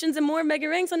Twitter questions and more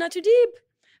Megan Ranks on Not Too Deep.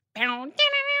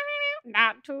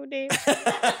 Not too deep.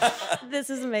 This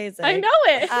is amazing. I know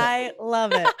it. I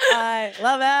love it. I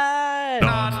love it.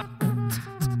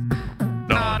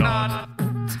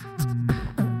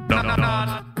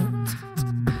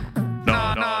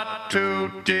 Not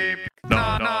too deep.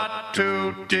 Not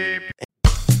too deep.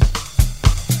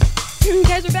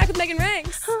 Guys, we're back with Megan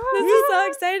Ranks. This is so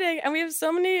exciting. And we have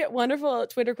so many wonderful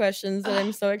Twitter questions that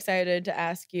I'm so excited to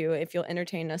ask you if you'll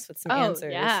entertain us with some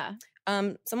answers. Yeah.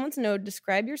 Someone wants to know,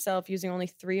 describe yourself using only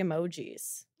 3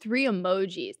 emojis. 3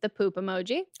 emojis. The poop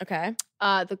emoji. Okay.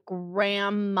 The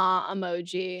grandma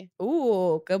emoji.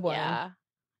 Ooh, good one. Yeah.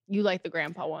 You like the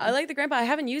grandpa one. I like the grandpa. I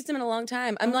haven't used him in a long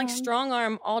time. I'm like strong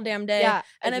arm all damn day. Yeah.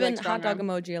 And I I've do been like hot strong dog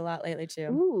emoji a lot lately too.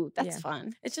 Ooh, that's Yeah.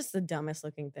 fun. It's just the dumbest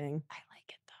looking thing. I like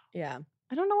it though. Yeah.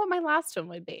 I don't know what my last one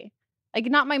would be. Like,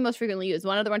 not my most frequently used.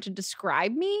 One other one to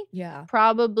describe me. Yeah.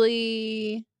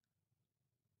 Probably.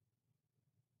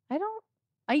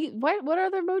 What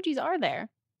other emojis are there?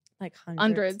 Like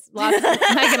Hundreds. Lots.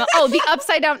 Megan, the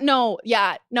upside down. No,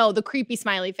 the creepy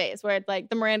smiley face where it's like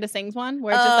the Miranda Sings one,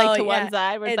 where it's just like to one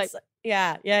side, where it's like.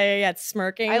 Yeah. It's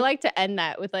smirking. I like to end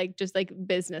that with like just like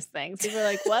business things. People are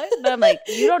like, "What?" But I'm like,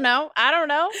 "You don't know. I don't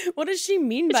know. What does she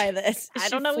mean by this? Is I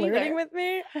don't she know flirting either. with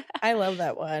me? I love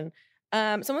that one.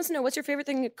 Someone wants to know, what's your favorite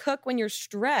thing to cook when you're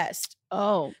stressed?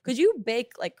 Oh, Because you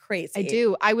bake like crazy. I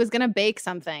do. I was gonna bake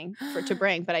something to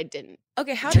bring, but I didn't.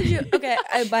 Okay, how did you? Okay,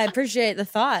 I appreciate the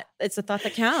thought. It's the thought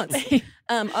that counts.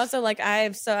 Also, like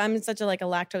I'm such a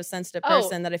lactose sensitive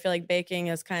person that I feel like baking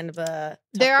is kind of a.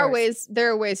 There are course.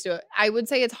 ways to it. I would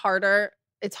say it's harder.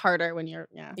 It's harder when you're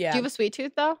Do you have a sweet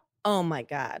tooth though? Oh my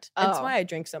God. That's Oh. why I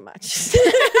drink so much.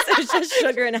 It's just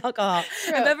sugar and alcohol.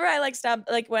 True. If ever I stop,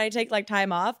 when I take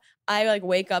time off, I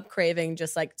wake up craving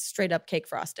just straight up cake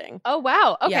frosting. Oh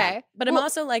wow. Okay. Yeah. But I'm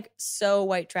also so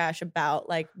white trash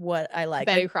about what I like.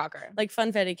 Betty Crocker.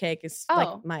 Funfetti cake is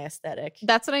my aesthetic.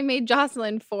 That's what I made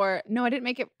Jocelyn for. No, I didn't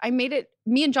make it. I made it.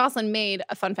 Me and Jocelyn made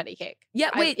a funfetti cake. Yeah,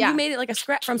 wait, you made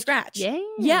it from scratch. Yeah.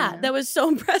 Yeah, that was so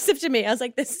impressive to me. I was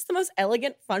like, this is the most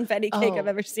elegant funfetti cake I've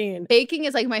ever seen. Baking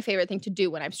is my favorite thing to do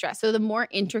when I'm stressed. So the more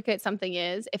intricate something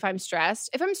is, if I'm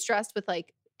stressed with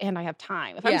and I have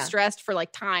time. If I'm stressed for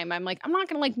time, I'm I'm not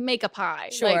gonna make a pie.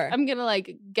 Sure. I'm gonna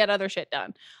get other shit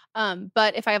done.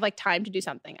 But if I have time to do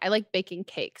something, I like baking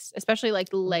cakes, especially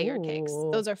layered cakes.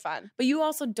 Those are fun. But you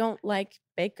also don't like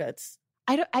baked goods.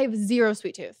 I have zero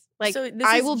sweet tooth. So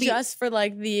this is just for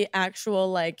the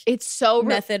actual it's so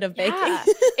method of baking. Yeah.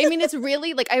 I mean, it's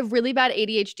really I have really bad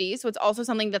ADHD, so it's also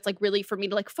something that's really for me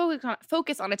to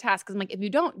focus on a task. Because I'm if you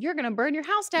don't, you're gonna burn your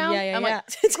house down. I'm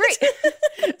great.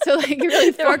 So you really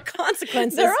there are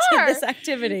consequences to this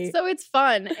activity. So it's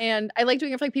fun, and I like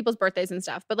doing it for people's birthdays and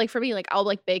stuff. But for me,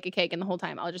 I'll bake a cake, and the whole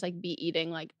time I'll just be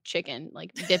eating chicken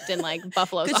dipped in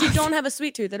buffalo sauce. Because you don't have a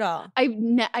sweet tooth at all.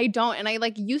 I don't, and I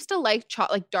used to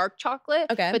dark chocolate.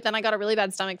 Okay, but then I got a really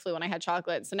bad stomach flu when I had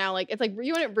chocolate. So now it's when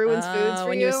it ruins foods for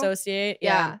when you associate.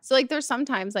 Yeah. So there's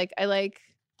sometimes I like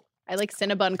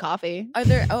Cinnabon coffee. Are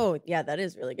there? Oh yeah, that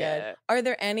is really good. Yeah. Are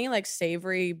there any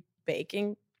savory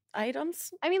baking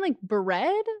items? I mean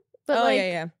bread, but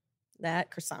yeah,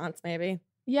 that croissants maybe.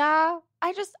 Yeah.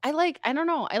 I don't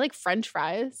know. I like French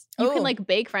fries. You can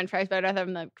bake French fries, but I'd rather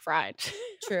have them fried.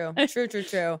 True.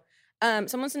 Someone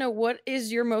wants to know, what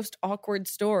is your most awkward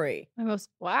story?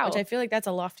 Wow. Which I feel like that's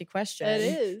a lofty question. It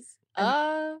is.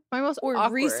 My most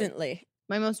awkward. Recently.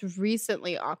 My most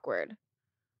recently awkward.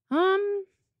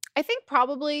 I think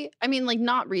probably,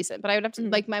 not recent, but I would have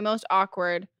to my most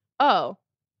awkward. So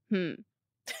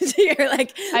you're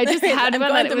I just had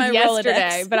one that it was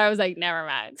yesterday, but I was never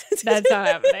mind. That's not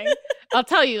happening. I'll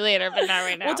tell you later, but not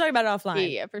right now. We'll talk about it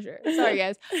offline. Yeah, for sure. Sorry,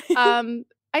 guys.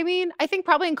 I think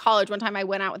probably in college, one time I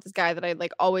went out with this guy that I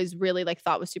always really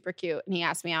thought was super cute, and he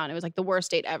asked me out, and it was the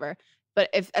worst date ever. But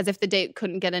as if the date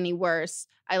couldn't get any worse,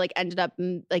 I ended up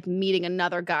meeting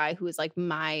another guy who was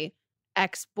my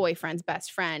ex-boyfriend's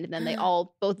best friend, and then they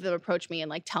both of them approach me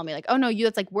and tell me oh no,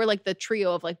 that's we're the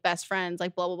trio of best friends, blah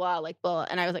blah blah, blah.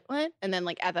 And I was what? And then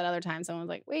at that other time, someone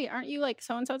was wait, aren't you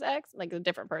so and so's ex? A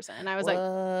different person. And I was what?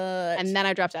 And then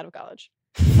I dropped out of college.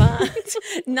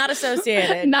 Not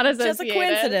associated. Not associated. Just a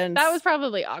coincidence. That was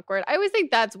probably awkward. I always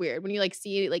think that's weird when you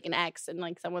see an ex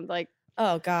and someone's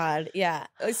Oh God, yeah.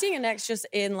 Seeing an ex just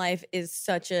in life is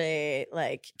such a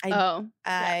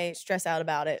I stress out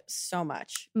about it so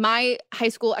much. My high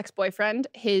school ex-boyfriend,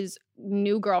 his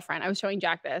new girlfriend, I was showing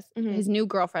Jack this. Mhm. His new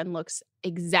girlfriend looks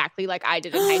exactly like I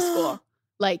did in high school.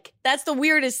 Like, That's the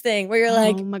weirdest thing where you're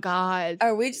like, oh my God.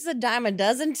 are we just a dime a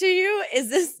dozen to you? Is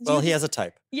this? Well, he has a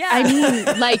type. Yeah. I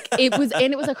mean, like it was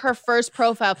like her first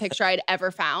profile picture I'd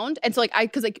ever found. And so like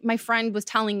because like my friend was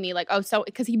telling me like, oh, so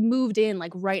because he moved in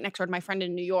like right next door to my friend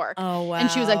in New York. Oh wow. And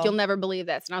she was like, you'll never believe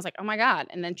this. And I was like, oh my God.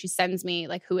 And then she sends me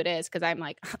like who it is because I'm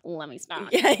like, let me stop.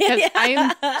 Yeah, Because yeah.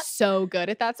 I'm so good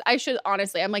at that. I should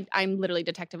honestly, I'm literally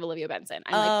Detective Olivia Benson.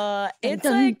 I'm like, it's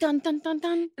dun, like dun, dun, dun,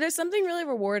 dun. there's something really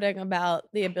rewarding about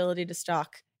the ability to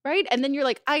stalk. Right. And then you're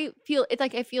like, I feel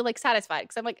like satisfied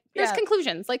because I'm like, there's Yeah.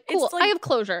 conclusions. Like, It's cool. like- I have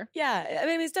closure. Yeah, I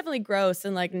mean it's definitely gross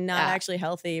and like not Yeah. actually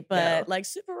healthy, but like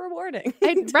super rewarding.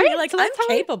 Right? To be like So I'm that's how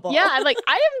capable. Yeah. I'm like,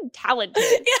 I am talented.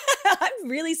 Yeah, I'm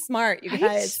really smart, you Right?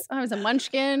 guys. I was a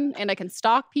munchkin and I can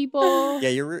stalk people. Yeah,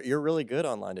 you're really good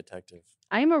online detective.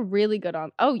 I'm a really good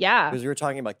on. Oh, yeah. Because we were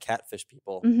talking about catfish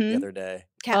people Mhm. the other day,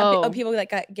 Oh, Oh. people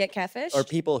that get catfish? or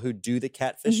people who do the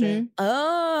catfishing.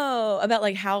 Oh, about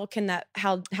like how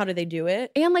do they do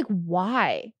it? And like,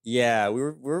 why? Yeah,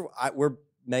 we're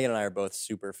Megan and I are both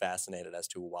super fascinated as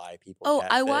to why people. Oh,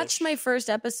 I watched catfish. my first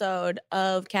episode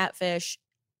of Catfish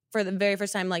for the very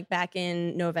first time, like back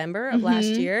in November of last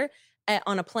Mhm. year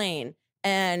on a plane.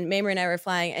 And Mamrie and I were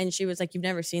flying, and she was like, "You've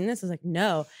never seen this?" I was like,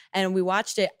 "No." And we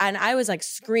watched it, and I was like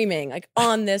screaming, like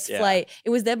on this Yeah. flight.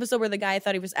 It was the episode where the guy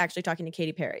thought he was actually talking to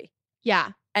Katy Perry, Yeah.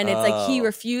 and it's like he Oh.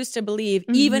 refused to believe,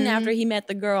 even Mhm. after he met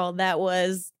the girl that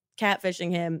was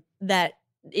catfishing him, that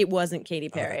it wasn't Katy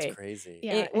Oh, Perry. that's crazy.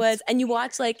 Yeah. It was, and you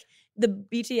watch like the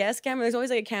BTS camera. There's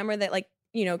always like a camera that like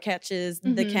catches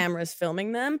the Mhm. cameras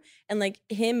filming them, and like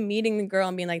him meeting the girl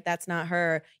and being like, "That's not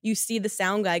her." You see the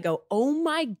sound guy go, "Oh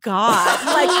my god!"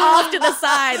 like off to the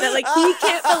side, that like he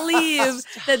can't believe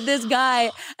that this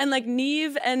guy, and like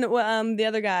Neve and the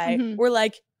other guy Mhm. were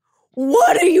like,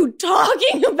 "What are you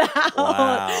talking about?"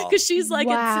 Wow. Because she's like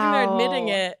sitting there admitting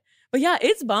Wow. it. But yeah,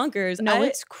 it's bonkers. No,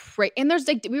 it's great. And there's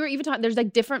like, we were even talking, there's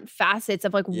like different facets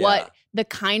of like Yeah. what the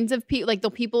kinds of people, like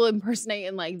the people impersonate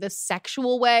in like the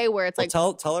sexual way where it's Well,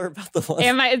 like, tell her about the one.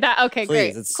 am I that? Okay, Please,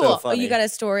 great. it's cool. so Oh, funny. you got a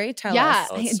story? Tell Yeah, us.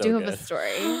 Oh, I it's so do have a good.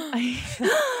 story. I'm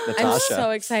Natasha.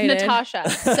 so excited. Natasha.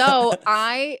 So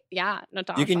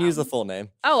Natasha. You can use the full name.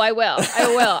 Oh, I will.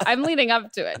 I'm leading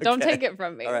up to it. Don't Okay. take it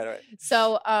from me. All right.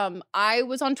 So I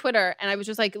was on Twitter and I was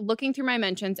just like looking through my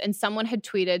mentions and someone had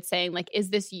tweeted saying like, is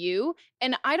this you?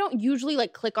 And I don't usually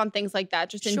like click on things like that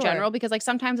just in Sure. general because like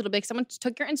sometimes it'll be like someone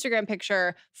took your Instagram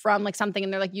picture from like something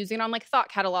and they're like using it on like Thought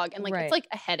Catalog and like Right. it's like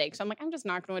a headache. So I'm like, I'm just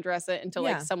not going to address it until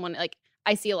Yeah. like someone like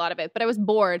I see a lot of it. But I was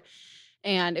bored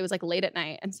and it was like late at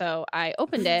night. And so I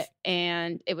opened it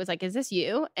and it was like, is this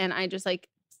you? And I just like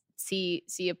see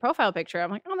a profile picture.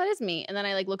 I'm like, oh, that is me. And then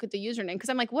I like look at the username because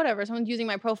I'm like, whatever, someone's using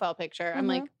my profile picture. I'm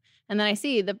like, and then I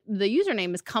see the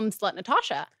username is Come Slut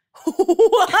Natasha. And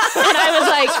I was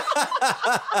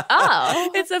like,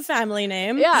 oh. It's a family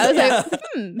name. Yeah, I was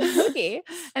like, okay.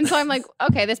 And so I'm like,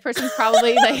 okay, this person's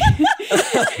probably like,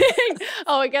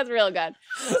 oh, it gets real good.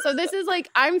 So this is like,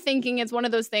 I'm thinking it's one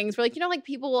of those things where like, like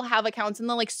people will have accounts and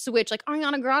they'll like switch, like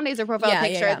Ariana Grande's their profile Yeah, yeah,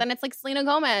 picture. yeah. Then it's like Selena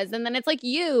Gomez. And then it's like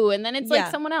you. And then it's like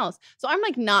Yeah. someone else. So I'm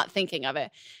like not thinking of it.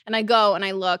 And I go and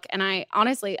I look and I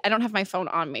honestly, I don't have my phone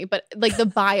on me, but like the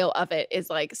bio of it is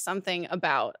like something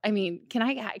about, I mean, can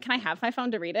I have my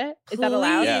phone to read it? Is that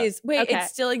allowed? Yeah. Please. Wait, Okay. it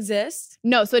still exists?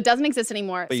 No, so it doesn't exist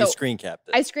anymore. But so you screen capped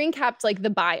it. I screen capped like the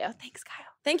bio. Thanks, Kyle.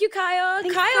 Thank you, Kyle.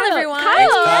 Thanks, Kyle, Kyle. everyone. Kyle.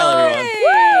 Thanks, Kyle,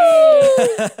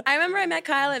 everyone. I remember I met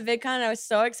Kyle at VidCon and I was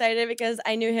so excited because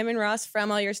I knew him and Ross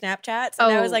from all your Snapchats.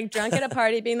 And I was Oh. like drunk at a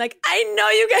party being like, I know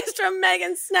you guys from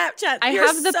Megan's Snapchat. I You're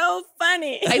have the- so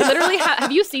funny. I literally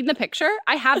have you seen the picture?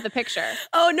 I have the picture.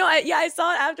 Oh, no. I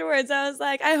saw it afterwards. I was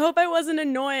like, I hope I wasn't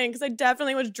annoying because I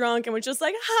definitely was drunk and was just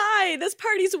like, hi, this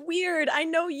party's weird. I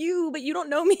know you, but you don't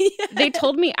know me yet. They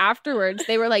told me afterwards,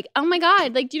 they were like, oh my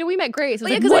God, like, do you know we met Grace? I was Well,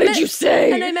 yeah, like, 'cause what I did met- you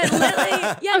say? And I met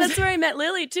Lily. Yeah, that's where I met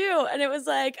Lily too. And it was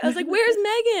like, I was like, where's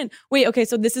Megan? Wait, okay,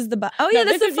 so this is the oh yeah, No,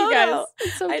 that's this the is you photo. guys.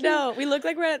 It's so I cute. know. We look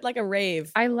like we're at like a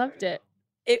rave. I loved it.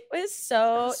 It was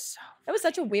so that was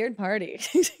such a weird party.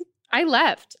 I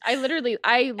left. I literally,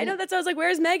 I know that's why I was like,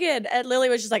 where's Megan? And Lily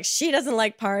was just like, she doesn't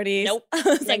like parties. Nope. I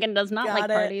was like, Megan does not like got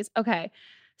it. parties. Okay.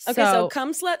 okay, so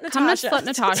come slut Natasha. Come slut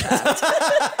Natasha.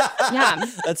 Yeah.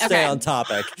 Let's stay Okay. on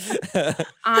topic.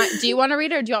 Do you want to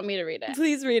read it or do you want me to read it?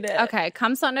 Please read it. Okay,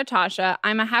 come slut Natasha.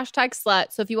 I'm a hashtag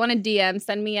slut. So if you want to DM,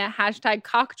 send me a hashtag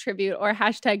cock tribute or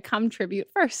hashtag cum tribute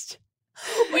first.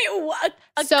 Wait, what?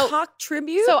 A So- cock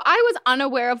tribute? So I was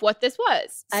unaware of what this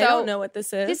was. So I don't know what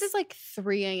this is. This is like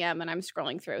 3 a.m. and I'm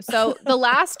scrolling through. So the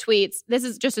last tweets, this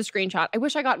is just a screenshot. I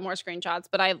wish I got more screenshots,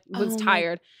 but I was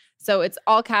tired. So it's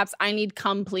all caps, I need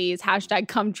come please, hashtag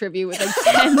come tribute with like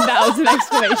 10,000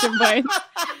 exclamation points.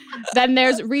 Then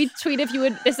there's retweet if you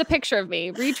would, this is a picture of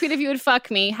me. Retweet if you would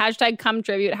fuck me, hashtag come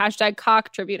tribute, hashtag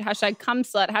cock tribute, hashtag come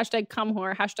slut, hashtag come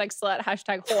whore, hashtag slut,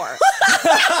 hashtag whore.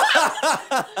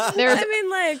 There's I mean,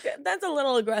 like, that's a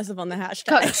little aggressive on the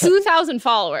hashtag. 2,000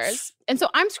 followers. And so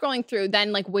I'm scrolling through,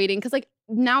 then like waiting, because like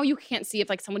now you can't see if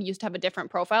like someone used to have a different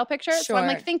profile picture. So I'm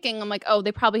like Sure. thinking, I'm like, oh,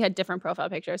 they probably had different profile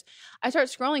pictures. I start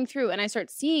scrolling through and I start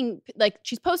seeing like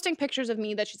she's posting pictures of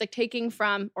me that she's like taking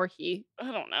from, or he,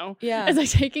 I don't know. Yeah. It's like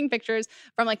taking pictures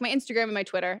from like my Instagram and my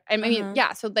Twitter. And I mean, Uh-huh.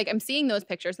 yeah. So like I'm seeing those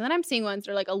pictures and then I'm seeing ones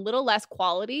that are like a little less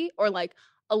quality or like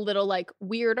a little like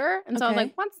weirder. And so I was Okay.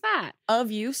 like, what's that?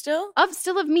 Of you still?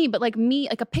 Still of me, but like me,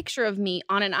 like a picture of me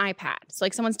on an iPad. So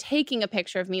like someone's taking a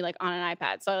picture of me like on an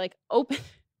iPad. So I like open.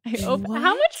 How What?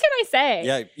 much can I say?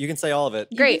 Yeah, you can say all of it.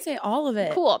 You Great. can say all of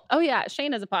it. Cool. Oh yeah,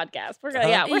 Shane has a podcast. We're gonna, Uh-huh.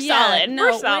 yeah, we're Yeah, solid. No,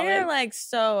 we're solid. we're like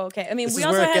so okay. I mean, This we is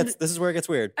also where it had. gets. This is where it gets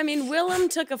weird. I mean, Willem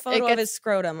took a photo of gets- his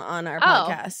scrotum on our Oh,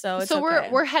 podcast, so it's so okay.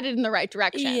 we're headed in the right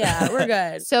direction. Yeah, we're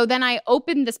good. So then I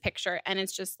opened this picture and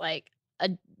it's just like a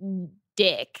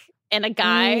dick and a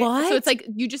guy. So What? it's like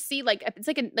you just see like it's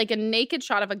like a naked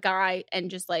shot of a guy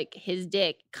and just like his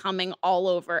dick coming all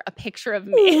over a picture of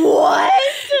me. What?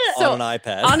 So on an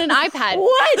iPad. on an iPad.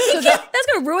 What? So That's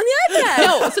gonna ruin the iPad.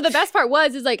 No, so the best part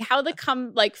is like how the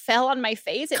cum like fell on my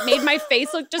face. It made my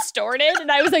face look distorted, and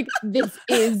I was like, "This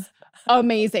is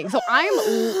amazing." So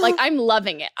I'm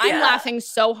loving it. I'm Yeah. laughing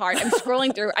so hard. I'm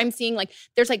scrolling through. I'm seeing like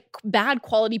there's like bad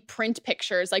quality print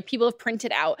pictures, like people have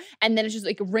printed out, and then it's just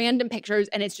like random pictures,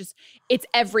 and it's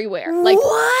everywhere, like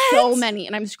What? so many.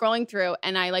 And I'm scrolling through,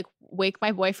 and I like wake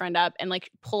my boyfriend up and like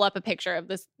pull up a picture of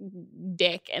this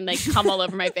dick and like come all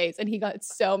over my face, and he got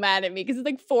so mad at me because it's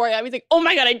like 4 a.m. He's like, "Oh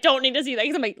my god, I don't need to see that."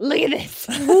 Because I'm like, "Look at this."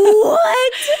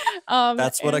 What?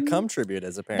 That's what a and cum tribute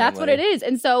is, apparently. That's what it is.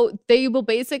 And so they will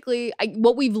basically,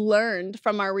 what we've learned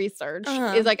from our research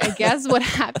Uh-huh. is like, I guess what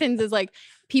happens is like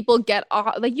people get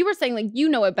off, like you were saying, like, you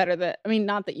know it better than, I mean,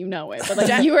 not that you know it, but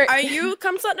like you were. Are you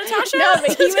cum slut Natasha? No,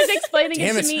 but he was explaining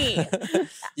Damn it to me.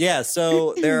 Yeah,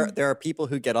 so there are people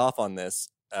who get off on this,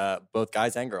 both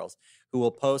guys and girls, who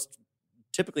will post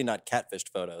typically not catfished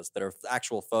photos that are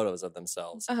actual photos of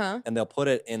themselves, Uh-huh. and they'll put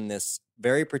it in this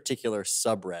very particular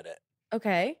subreddit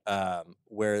Okay.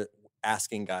 where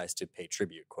asking guys to pay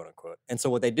tribute, quote unquote. And so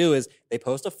what they do is they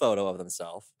post a photo of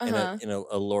themselves Uh-huh. in a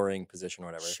alluring position or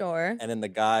whatever, Sure. and then the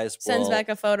guys Sends will, back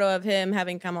a photo of him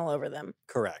having cum all over them.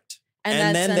 correct. And,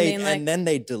 And that's then sending like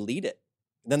they delete it.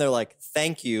 Then they're like,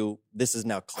 "Thank you. This is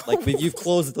now like you've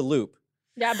closed the loop."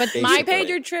 Yeah, but Basically. my I paid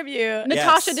your tribute.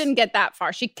 Natasha Yes. didn't get that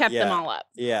far. She kept them Yeah. all up.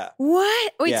 Yeah.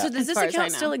 What? Wait, Yeah. so does As this far as I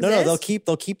account know. still No, exist? no, they'll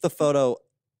keep the photo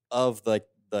of the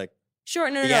Sure,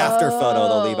 no, no, the no. after photo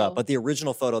they'll leave Oh. out, but the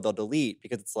original photo they'll delete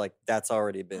because it's like that's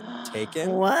already been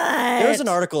taken. What? There was an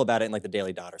article about it in like the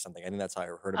Daily Dot or something. I think that's how I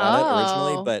heard about it Oh.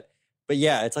 originally. But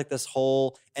yeah, it's like this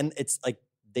whole, and it's like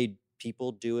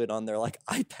people do it on their like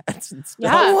iPads and stuff.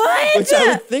 Yeah. What? Which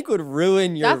I would think would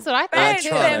ruin your. That's what I thought. Right, too.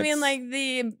 but I electronics. mean, like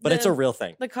the. But it's a real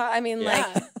thing. I mean, Yeah.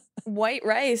 like white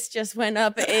rice just went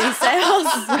up in sales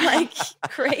like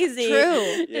crazy.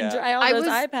 True. To Yeah. dry all I those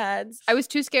was- iPads. I was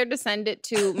too scared to send it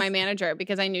to my manager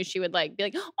because I knew she would like be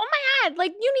like, "Oh my god,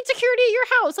 like you need security at your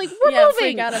house. Like we're Yeah, moving."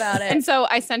 freak out about it. And so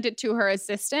I sent it to her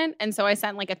assistant. And so I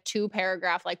sent like a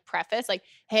 2-paragraph like preface, like,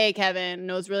 "Hey, Kevin,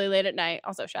 knows really late at night."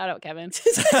 Also, shout out Kevin.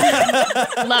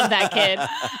 Love that kid.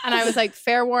 And I was like,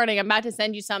 "Fair warning, I'm about to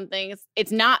send you something.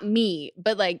 It's not me,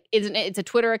 but like it's a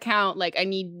Twitter account. Like I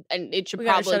need, and it should We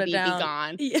gotta probably shut it be down."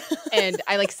 gone." Yeah. And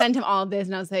I like sent him all of this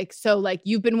and I was like, "So like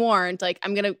you've been warned, like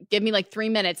I'm gonna give me like 3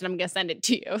 minutes and I'm gonna send it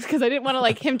to you." Because I didn't want to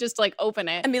like him just like open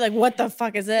it. And be like, what the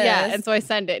fuck is this? Yeah. And so I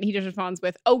send it and he just responds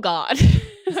with, "Oh God."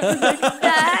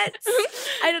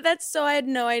 that's so I had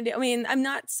no idea. I mean, I'm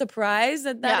not surprised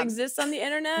that Yeah. exists on the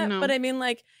internet, No. but I mean,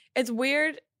 like, it's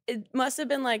weird. It must have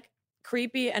been like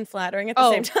creepy and flattering at the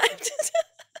Oh. same time.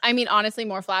 I mean, honestly,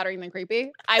 more flattering than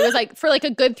creepy. I was like, for like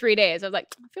a good 3 days, I was like,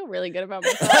 I feel really good about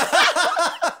myself.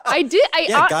 I did.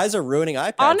 Yeah, guys are ruining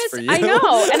iPads for Honestly, you. I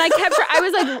know. And I kept, I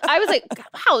was like,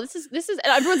 wow, this is, and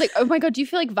everyone's like, "Oh my God, do you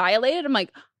feel like violated?" I'm like,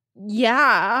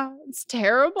 yeah, it's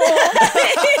terrible.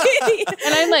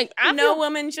 And I'm like, no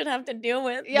woman should have to deal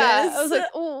with this. I was like,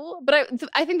 oh. But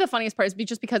I think the funniest part is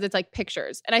just because it's like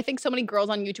pictures. And I think so many girls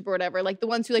on YouTube or whatever, like the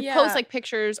ones who like post like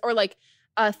pictures or like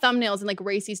thumbnails and like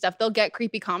racy stuff, they'll get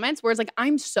creepy comments. Whereas like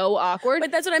I'm so awkward.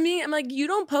 But that's what I mean. I'm like, you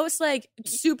don't post like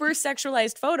super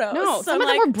sexualized photos. No, so some of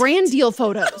like, them were brand deal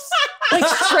photos. Like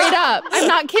straight up. I'm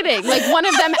not kidding. Like one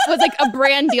of them was like a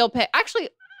brand deal pic. Actually,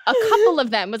 a couple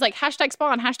of them was like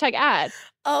 #spawn, #ad.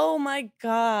 Oh my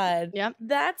God. Yep.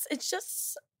 It's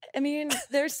just, I mean,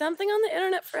 there's something on the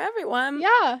internet for everyone.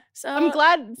 Yeah. So I'm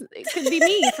glad it could be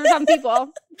me for some people.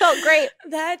 Felt great.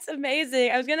 That's amazing.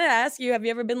 I was going to ask you, have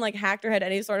you ever been like hacked or had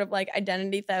any sort of like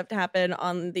identity theft happen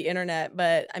on the internet?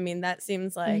 But I mean, that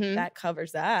seems like that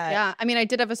covers that. Yeah. I mean, I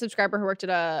did have a subscriber who worked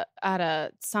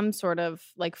at some sort of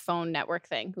like phone network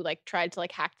thing who like tried to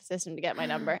like hack the system to get my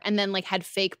number and then like had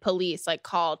fake police like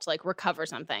call to like recover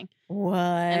something. What?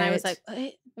 And I was like, what?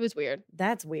 It was weird.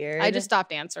 That's weird. I just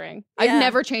stopped answering. Yeah. I've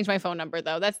never changed my phone number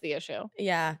though. That's the issue.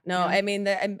 Yeah. No, Yeah. I mean,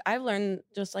 I've learned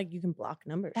just like you can block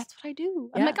numbers. That's what I do.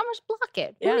 Yeah. I'm like, I'm just block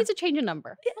it. Yeah. Who needs to change a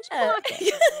number? I'll just block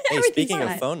it. Hey, Everything's speaking of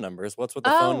fine. phone numbers, what's with the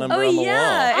phone number Oh on the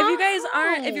yeah! wall? If you guys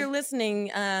aren't, if Oh. you're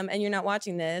listening and you're not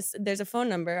watching this, there's a phone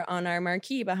number on our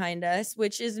marquee behind us,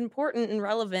 which is important and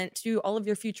relevant to all of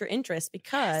your future interests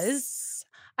because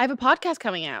I have a podcast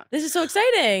coming out. this is so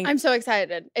exciting. I'm so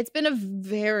excited. It's been a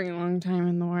very long time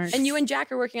in the works. and you and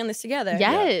Jack are working on this together.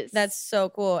 Yes. That's so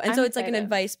cool. And I'm so it's like an excited.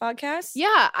 advice podcast.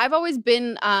 Yeah, I've always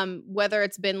been, whether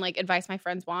it's been like advice my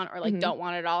friends want or like Mhm. don't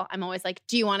want at all, I'm always like,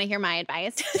 do you want to hear my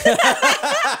advice? there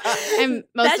And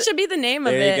most That should be the name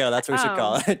of you it. go. That's what we should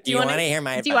call it. Do you wanna- want to hear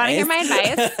my advice? do you want to hear my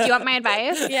advice? Do you want my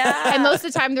advice? Yeah. And most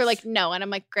of the time they're like, no. And I'm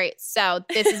like, great. So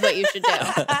this is what you should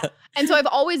do. And so I've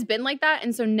always been like that.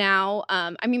 And so now,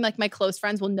 I mean, like my close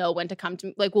friends will know when to come to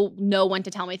me, like will know when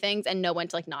to tell me things and know when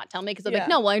to like not tell me. Cause they're Yeah. like,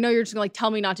 no, well, I know you're just gonna like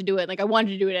tell me not to do it. Like I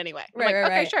wanted to do it anyway. I'm Right, like, right,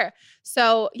 okay, right. sure.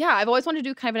 So yeah, I've always wanted to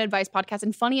do kind of an advice podcast.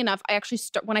 And funny enough, I actually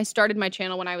when I started my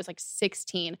channel when I was like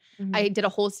 16, Mhm. I did a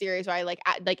whole series where I like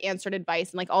answered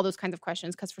advice and like all those kinds of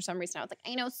questions. Cause for some reason I was like,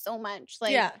 I know so much.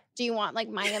 Like, Yeah. do you want like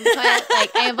my input?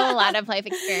 Like I have a lot of life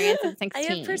experience at 16.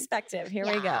 I have perspective. Here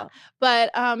we Yeah. go.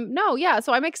 But no, yeah.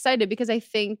 So I'm excited because I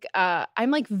think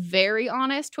I'm like very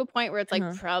honest to a point where it's like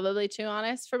Uh-huh. probably too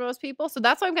honest for most people. So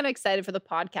that's why I'm kind of excited for the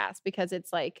podcast because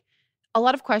it's like a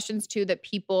lot of questions too that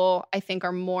people I think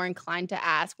are more inclined to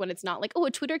ask when it's not like, oh,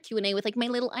 a Twitter Q&A with like my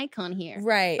little icon here.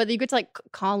 Right. But you get to like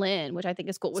call in, which I think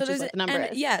is cool, which is there's what the number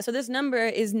and is. yeah, so this number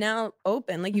is now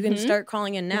open. Like you can Mhm. start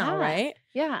calling in now, Yeah. right?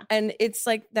 Yeah. And it's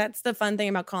like that's the fun thing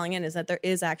about calling in is that there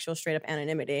is actual straight up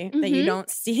anonymity that you Mhm. don't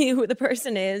see who the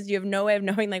person is. You have no way of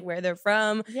knowing like where they're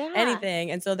from, Yeah.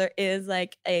 anything. And so there is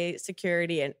like a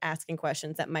security in asking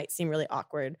questions that might seem really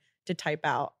awkward to type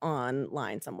out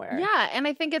online somewhere. Yeah, and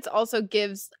I think it's also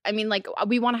gives, I mean, like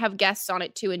we want to have guests on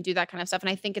it too and do that kind of stuff. And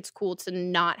I think it's cool to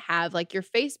not have like your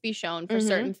face be shown for Mhm.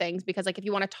 certain things because like if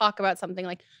you want to talk about something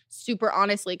like super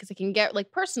honestly, because it can get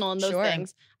like personal in those Sure.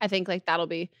 things, I think like that'll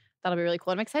be really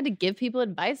cool. I'm excited to give people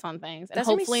advice on things and That's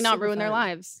gonna be hopefully not super ruin their fun.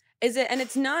 lives. Is it? And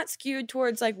it's not skewed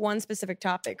towards like one specific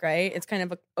topic, right? It's kind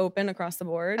of open across the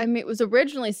board. I mean, it was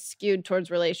originally skewed towards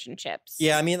relationships.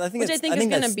 Yeah, I mean, I think Which I that's, think is gonna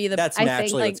that's- be the- that's I think,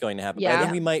 naturally like, what's going to happen. But I yeah.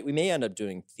 think we may end up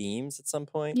doing themes at some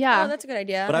point. Yeah. Oh, that's a good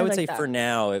idea. But I would like say that. for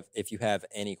now, if you have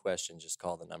any questions, just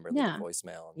call the number, leave Yeah. a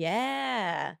voicemail.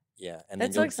 Yeah. Yeah, and That's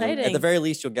then so at the exciting. very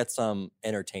least, you'll get some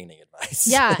entertaining advice.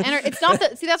 Yeah. And it's not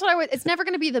that, see, that's what it's never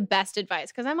going to be the best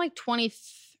advice because I'm like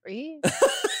 23.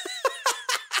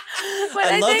 But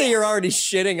I I love that think- you're already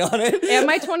shitting on it. Am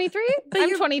I 23? I'm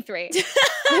you're- 23.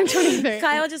 I'm 23.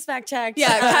 Kyle just fact checked.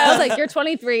 Yeah, Kyle's like, you're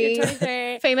 23. You're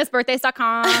 23.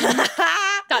 Famousbirthdays.com.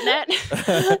 .net.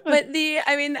 But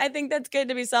I think that's good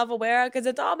to be self-aware because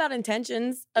it's all about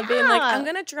intentions of being like, Yeah. I'm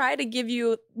gonna try to give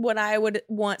you what I would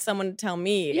want someone to tell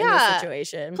me in Yeah. this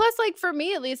situation. Plus, like for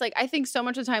me at least, like I think so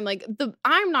much of the time, like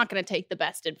I'm not gonna take the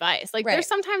best advice. Like Right. there's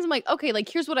sometimes I'm like, okay, like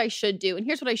here's what I should do and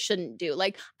here's what I shouldn't do.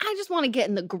 Like I just want to get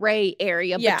in the gray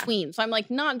area Yeah. between. So I'm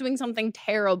like not doing something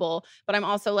terrible, but I'm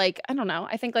also like, I don't know.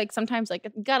 I think like sometimes like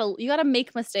you gotta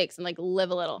make mistakes and like live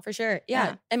a little. For sure. Yeah.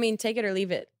 Yeah. I mean, take it or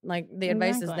leave it. Like the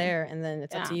advice is Exactly. there, and then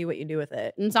it's up to Yeah. you what you do with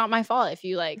it. And it's not my fault if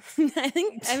you like.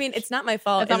 I mean, it's not my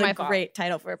fault. It's not is my a fault. great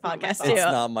title for a not my podcast fault. too. It's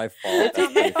not my fault. It's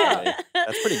not my That's fault. funny.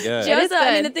 That's pretty good. Yeah. It It is is I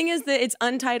mean, good. the thing is that it's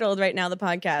untitled right now, the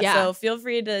podcast. Yeah. So feel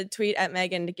free to tweet at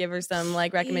Megan to give her some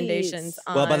like recommendations.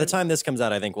 Please. Well, by the on- time this comes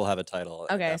out, I think we'll have a title.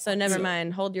 at Okay, that so point, never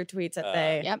mind. Hold your tweets at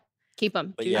they. Yep. Keep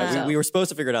them. But yeah, we were supposed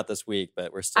to figure it out this week,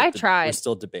 but we're still I tried. We're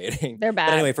still debating. They're bad.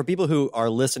 But anyway, for people who are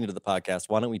listening to the podcast,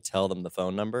 why don't we tell them the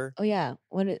phone number? Oh, yeah.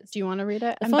 What is? Do you want to read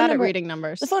it? The I'm phone bad number- at reading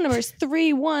numbers. The phone number is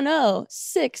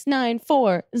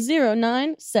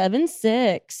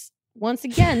 310-694-0976. Once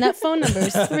again, that phone number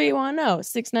is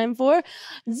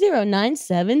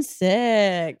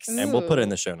 310-694-0976. And we'll put it in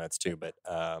the show notes too. But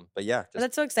yeah, just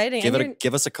That's so exciting.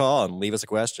 give us a call and leave us a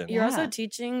question. You're also Yeah.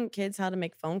 teaching kids how to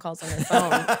make phone calls on their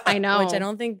phone. I know. Which I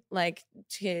don't think like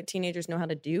teenagers know how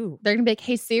to do. They're going to be like,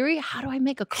 hey, Siri, how do I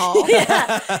make a call?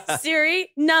 Yeah. Siri,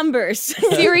 numbers.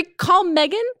 Siri, call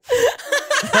Megan.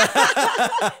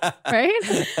 Right?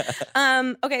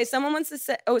 Okay, someone wants to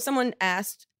say, someone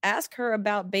ask her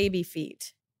about baby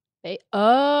feet. I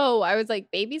was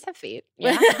like, babies have feet.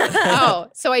 Yeah. Oh,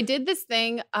 so I did this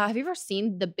thing. Have you ever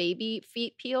seen the baby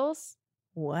feet peels?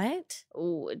 What?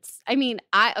 Oh,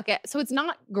 so it's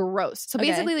not gross. So Okay.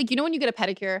 basically, like, you know when you get a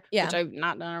pedicure, Yeah. which I've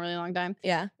not done in a really long time.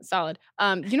 Yeah. Solid.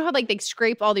 You know how like they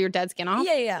scrape all your dead skin off?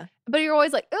 Yeah. But you're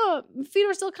always like, oh, feet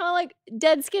are still kind of like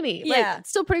dead skinny. Like, Yeah. it's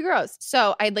still pretty gross.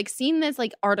 So I'd like seen this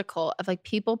like article of like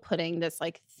people putting this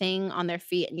like thing on their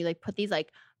feet, and you like put these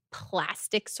like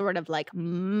plastic sort of like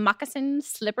moccasin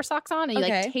slipper socks on, and you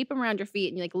Okay. like tape them around your feet,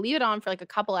 and you like leave it on for like a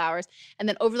couple hours, and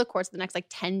then over the course of the next like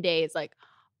 10 days, like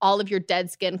all of your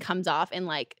dead skin comes off in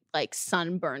like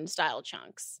sunburn style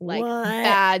chunks, like What?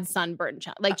 bad sunburn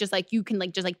chunks, like just like you can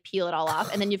like just like peel it all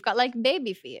off, and then you've got like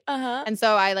baby feet. Uh-huh. And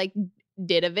so I like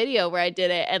did a video where I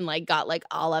did it and like got like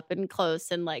all up and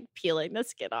close and like peeling the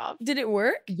skin off. Did it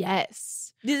work?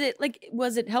 Yes.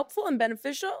 Was it helpful and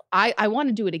beneficial? I want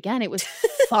to do it again. It was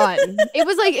fun. it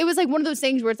was like one of those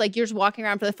things where it's like you're just walking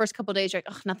around for the first couple of days, you're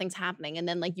like, oh, nothing's happening. And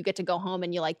then like you get to go home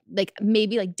and you like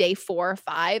maybe like day 4 or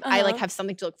 5, I like Uh-huh. have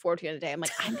something to look forward to in the day. I'm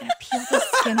like, I'm gonna peel the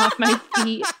skin off my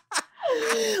feet.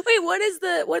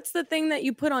 Wait, what's the thing that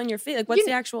you put on your feet? Like what's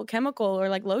the actual chemical or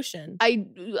like lotion? I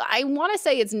want to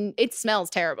say it smells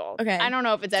terrible. Okay. I don't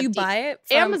know if it's Do you FD buy it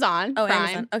from Amazon. Oh, Prime.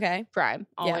 Amazon. Okay. Prime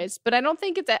always, but I don't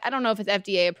think I don't know if it's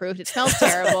FDA approved. It smells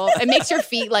terrible. It makes your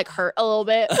feet like hurt a little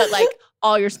bit, but like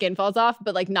all your skin falls off,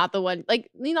 but like not the one, like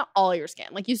not all your skin.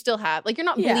 Like you still have, like you're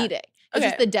not Yeah. bleeding. It's Okay.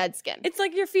 just the dead skin. It's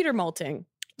like your feet are molting.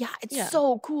 Yeah, it's Yeah.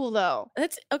 so cool though.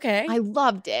 That's okay. I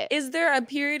loved it. Is there a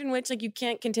period in which like you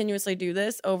can't continuously do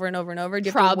this over and over and over? Do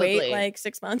you have to wait Probably. like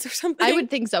 6 months or something? I would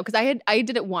think so because I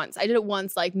did it once. I did it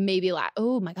once, like maybe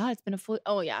oh my god, it's been a full.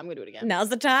 Oh yeah, I'm gonna do it again. Now's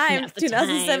the time. Now's the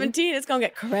 2017. It's gonna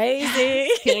get crazy.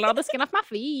 Peeling all the skin off my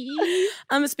feet.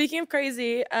 Speaking of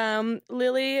crazy,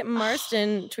 Lily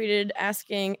Marston tweeted ask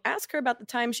her about the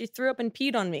time she threw up and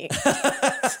peed on me.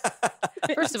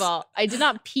 First of all, I did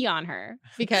not pee on her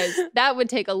because that would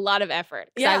take a lot of effort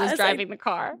because Yeah, I was it's like- driving the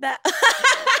car. That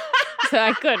So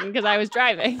I couldn't because I was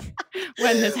driving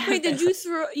when this happened. Wait, did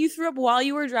you threw up while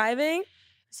you were driving?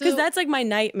 Because So that's like my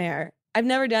nightmare. I've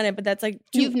never done it, but that's like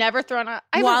you've never thrown up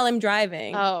while I'm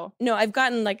driving. Oh, No, I've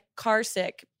gotten like car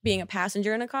sick being a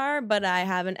passenger in a car, but I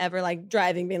haven't ever like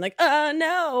driving being like,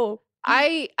 no.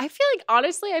 I feel like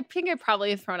honestly, I think I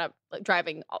probably have thrown up like,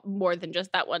 driving more than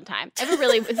just that one time. I haven't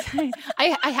really.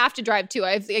 I have to drive too.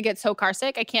 I get so car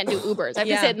sick. I can't do Ubers. I have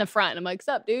to Yeah. sit in the front. I'm like,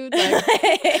 sup, dude? Like,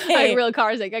 I'm real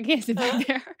car sick. I can't sit back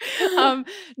there.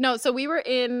 No, so we were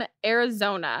in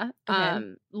Arizona. Okay.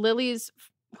 Lily's.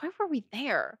 Why were we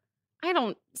there? I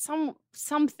don't.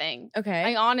 Something. Okay.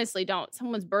 I honestly don't.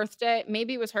 Someone's birthday.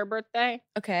 Maybe it was her birthday.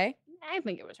 Okay. I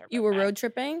think it was her birthday. You were road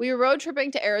tripping? We were road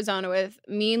tripping to Arizona with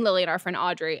me and Lily and our friend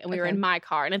Audrey, and we were Okay. in my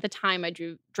car. And at the time, I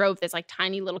drove this like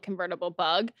tiny little convertible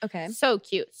Bug. Okay. So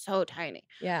cute, so tiny.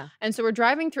 Yeah. And so we're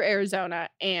driving through Arizona,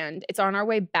 and it's on our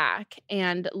way back.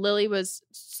 And Lily was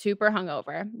super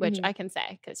hungover, which Mhm. I can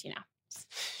say because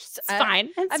it's I- fine.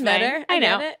 It's I met fine. her. I I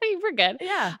know. get We're good.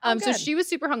 Yeah. So she was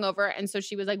super hungover, and so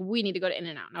she was like, "We need to go to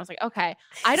In-N-Out." And I was like, "Okay."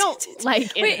 I don't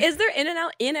like. Wait, is there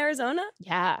In-N-Out in Arizona?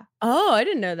 yeah. Oh, I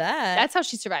didn't know that. That's how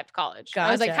she survived college. I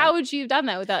was like, Gotcha. "How would she have done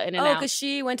that without oh, In-N-Out?" because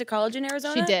she went to college in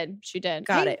Arizona? She did. She did.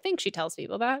 Got I it. think she tells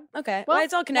people that. Okay. Well, Well,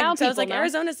 it's all now connected. So I was people like, know.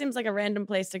 Arizona seems like a random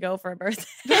place to go for a birthday.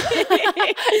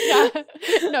 Yeah.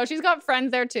 No, she's got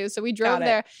friends there too. So we drove Got it.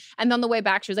 there. And on the way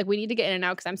back, she was like, "We need to get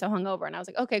In-N-Out because I'm so hungover." And I was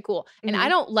like, "Okay, cool." And I Mhm.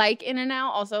 don't like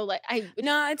In-N-Out. Also, like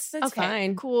No, it's okay,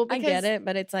 fine. cool. I Because get it,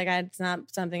 but it's like it's not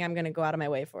something I'm gonna go out of my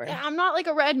way for. yeah, I'm not like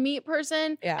a red meat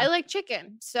person. Yeah. I like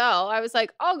chicken. So I was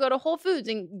like, I'll go to Whole Foods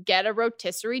and get a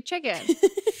rotisserie chicken.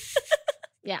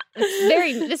 Yeah,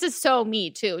 this is so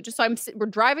me too. Just so we're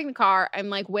driving the car. I'm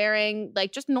like wearing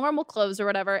like just normal clothes or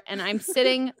whatever. And I'm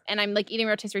sitting and I'm like eating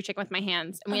rotisserie chicken with my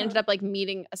hands. And we ended up like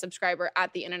meeting a subscriber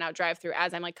at the In-N-Out drive-thru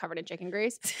as I'm like covered in chicken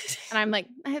grease. And I'm like,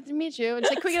 I have to meet you. And she's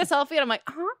like, can we get a selfie? And I'm like,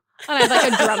 huh? And I have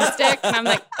like a drumstick, and I'm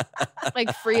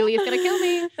like Freely is gonna kill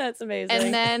me. That's amazing.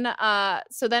 And then,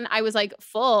 so then I was like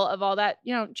full of all that,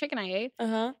 chicken I ate.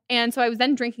 And so I was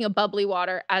then drinking a bubbly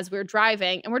water as we were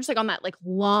driving, and we're just like on that like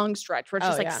long stretch where it's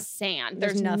just like sand.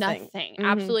 There's nothing,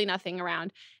 absolutely nothing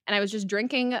around. And I was just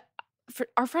drinking.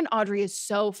 Our friend Audrey is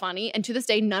so funny. And to this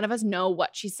day, none of us know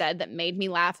what she said that made me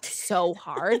laugh so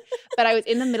hard. But I was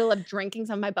in the middle of drinking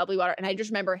some of my bubbly water. And I just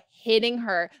remember hitting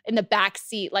her in the back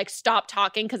seat, like, stop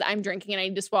talking because I'm drinking and I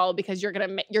need to swallow because you're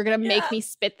going to make me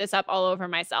spit this up all over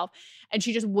myself. And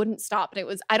she just wouldn't stop. And it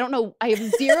was, I don't know, I have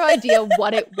zero idea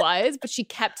what it was, but she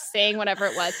kept saying whatever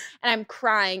it was. And I'm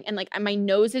crying and like my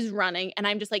nose is running. And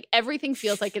I'm just like, everything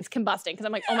feels like it's combusting because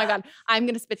I'm like, oh my God, I'm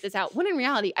going to spit this out. When in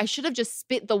reality, I should have just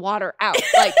spit the water out.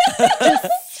 Like, just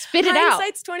spit it out.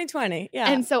 Hindsight's 20/20. Yeah.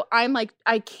 And so I'm like,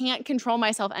 I can't control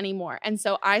myself anymore. And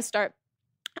so I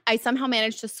somehow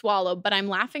managed to swallow, but I'm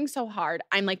laughing so hard.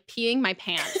 I'm like peeing my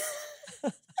pants.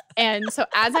 And so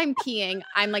as I'm peeing,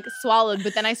 I'm like swallowed,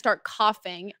 but then I start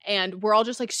coughing and we're all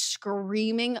just like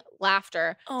screaming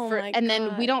laughter. And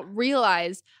then we don't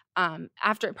realize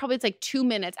after probably it's like 2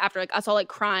 minutes after like us all like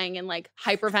crying and like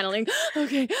hyperventilating,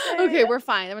 okay, we're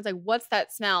fine. Everyone's like, what's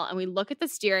that smell? And we look at the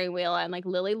steering wheel and like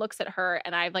Lily looks at her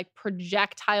and I've like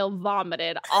projectile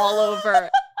vomited all over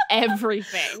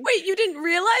everything. Wait, you didn't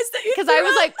realize that you because I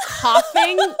was like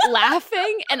coughing,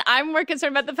 laughing, and I'm more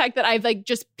concerned about the fact that I've like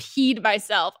just peed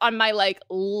myself on my like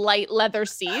light leather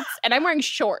seats, and I'm wearing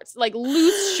shorts, like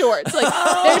loose shorts, like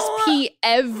there's pee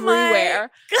everywhere.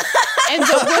 And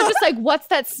so we're just like, what's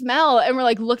that smell? And we're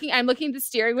like I'm looking at the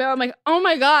steering wheel. I'm like, oh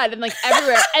my God, and like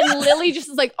everywhere. And Lily just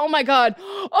is like, oh my God,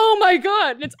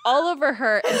 and it's all over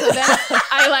her. And so then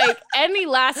I like any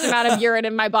last amount of urine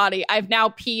in my body, I've now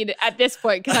peed at this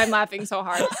point because I'm laughing so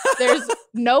hard. There's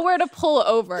nowhere to pull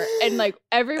over. And like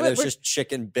everyone. And there's just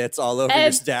chicken bits all over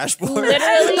your dashboard. Literally,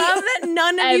 I love that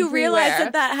none of you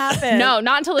realized that happened. No,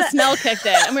 not until the smell kicked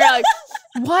in. And we were like,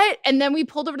 what? And then we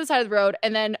pulled over to the side of the road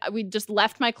and then we just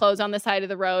left my clothes on the side of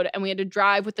the road and we had to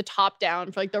drive with the top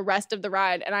down for like the rest of the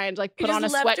ride. And I had like put on a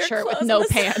sweatshirt with no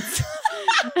pants.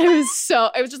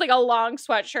 It was just like a long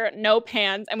sweatshirt, no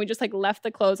pants, and we just like left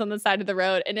the clothes on the side of the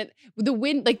road. And the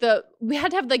wind, like we had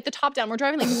to have like the top down. We're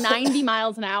driving like 90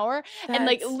 miles an hour, and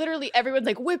like literally everyone's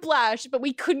like whiplash, but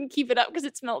we couldn't keep it up because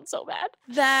it smelled so bad.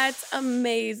 That's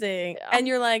amazing. Yeah. And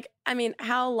you're like, I mean,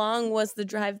 how long was the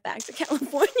drive back to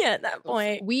California at that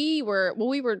point? We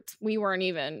weren't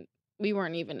even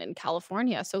in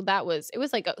California, so it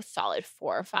was like a solid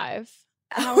 4 or 5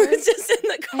 hours just in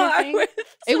the car with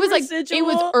it was like residual. It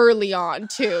was early on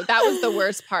too. That was the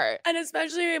worst part. And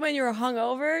especially when you were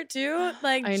hungover too.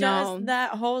 Like I just know.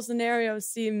 That whole scenario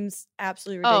seems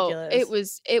absolutely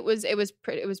ridiculous. It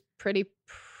was pretty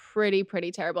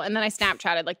terrible. And then I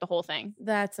Snapchatted like the whole thing.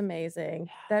 That's amazing.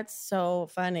 That's so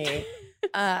funny.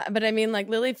 But I mean, like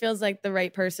Lily feels like the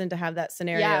right person to have that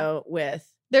scenario with.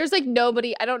 There's like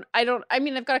nobody, I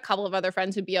mean, I've got a couple of other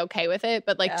friends who'd be okay with it,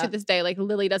 but like to this day, like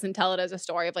Lily doesn't tell it as a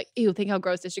story of like, ew, think how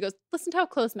gross this is. She goes, listen to how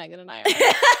close Megan and I are.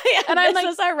 And I'm like,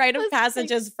 this is our rite of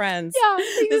passage as friends. Yeah.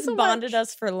 This so bonded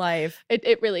us for life.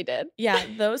 It really did. Yeah.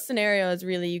 Those scenarios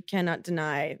really, you cannot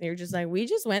deny. You're just like, we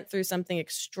just went through something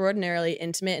extraordinarily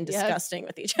intimate and disgusting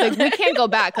with each other. Like we can't go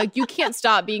back. Like you can't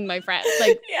stop being my friend.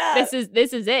 Like this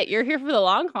is it. You're here for the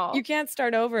long haul. You can't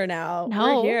start over now.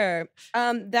 No. We're here.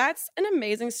 That's an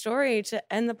amazing story to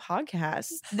end the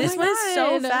podcast. This went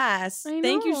so fast.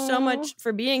 Thank you so much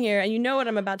for being here. And you know what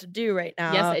I'm about to do right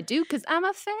now. Yes, I do, because I'm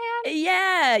a fan.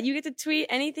 Yeah, you get to tweet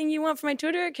anything you want from my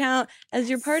Twitter account as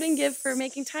your parting gift for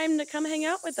making time to come hang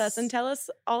out with us and tell us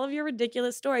all of your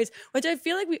ridiculous stories, which I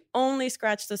feel like we only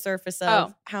scratched the surface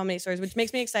of how many stories, which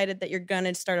makes me excited that you're going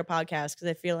to start a podcast because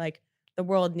I feel like the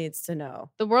world needs to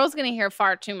know. The world's going to hear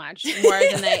far too much more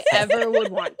than they ever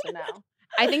would want to know.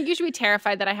 I think you should be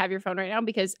terrified that I have your phone right now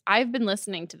because I've been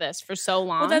listening to this for so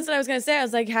long. Well, that's what I was going to say. I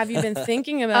was like, have you been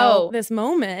thinking about this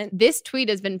moment? This tweet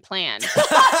has been planned.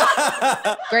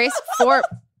 Grace,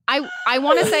 I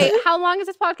want to say, how long has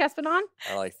this podcast been on?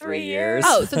 Like 3 years.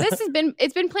 Oh, so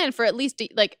it's been planned for at least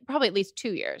probably at least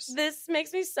 2 years. This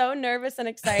makes me so nervous and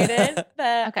excited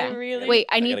that I really wait.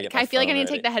 I feel like I need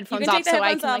to take the headphones off so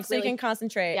I can so you can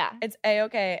concentrate. Yeah, it's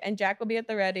a-okay, and Jack will be at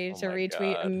the ready to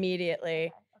retweet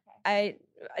immediately. I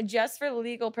just for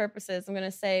legal purposes, I'm gonna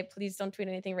say, please don't tweet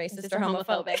anything racist or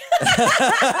homophobic.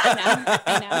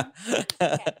 I know.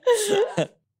 Okay.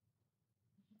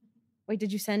 Wait,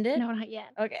 did you send it? No, not yet.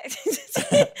 Okay.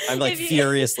 I'm like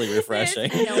furiously refreshing.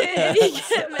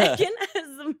 Megan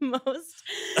has the most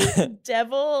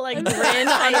devil like grin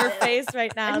on her face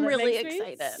right now. I'm that really makes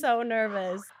excited. Me so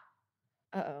nervous.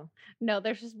 No,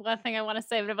 there's just one thing I want to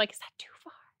say, but I'm like, is that too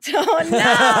far? Oh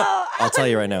no! I'll tell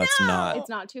you right now, it's not. It's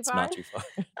not too It's far. not too far.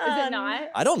 Is it not?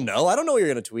 I don't know. I don't know what you're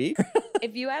gonna tweet.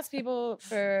 If you ask people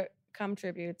for cum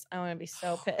tributes, I want to be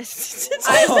so pissed.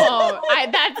 I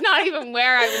won't. That's not even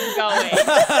where I was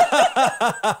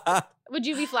going. Would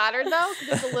you be flattered though?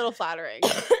 Because it's a little flattering.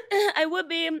 I would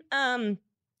be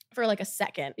for like a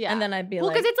second. Yeah. And then I'd be Well,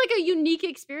 like, because it's like a unique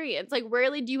experience. Like,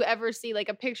 rarely do you ever see like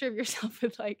a picture of yourself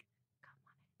with like,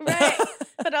 right.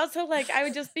 But also, like, I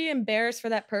would just be embarrassed for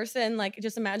that person. Like,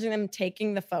 just imagine them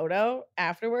taking the photo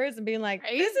afterwards and being like,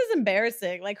 Right? this is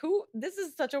embarrassing. Like, this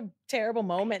is such a terrible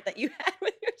moment that you had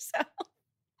with yourself.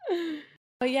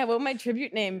 Oh, yeah. What would my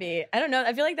tribute name be? I don't know.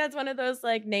 I feel like that's one of those,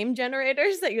 like, name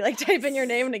generators that you, like, type in your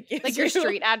name and it gives like your you-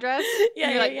 street address. Yeah,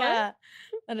 And you're like, yeah.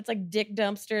 And it's like Dick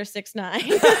Dumpster 69.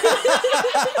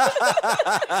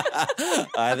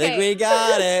 I think Okay. we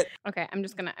got it. Okay, I'm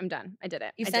done. I did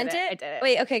it. You I sent did it? I did it.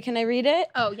 Wait, okay. Can I read it?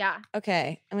 Oh, yeah.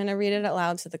 Okay. I'm going to read it out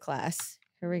loud to the class.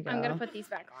 Here we go. I'm going to put these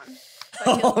back on.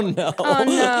 So I feel Oh more- no. Oh,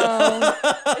 no.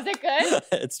 Is it good?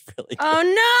 It's really good. Oh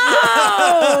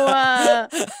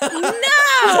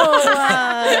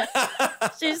no! No!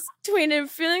 She's tweeted,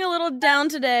 feeling a little down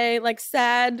today, like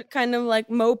sad, kind of like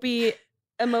mopey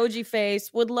emoji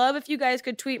face. Would love if you guys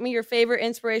could tweet me your favorite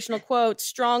inspirational quotes.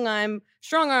 Strong arm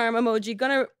emoji.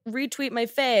 Gonna retweet my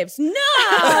faves. No!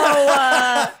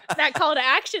 That call to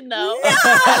action, though. No!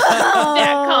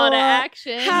 That call to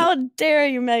action. How dare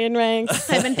you, Megan Ranks?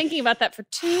 I've been thinking about that for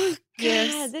 2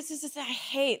 years. God, this is just, I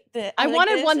hate that. I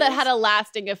wanted one that had a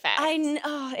lasting effect. I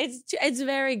know it's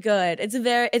very good. It's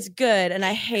good, and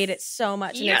I hate it so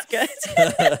much. And Yes. it's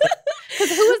good. Because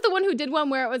who was the one who did one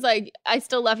where it was like, I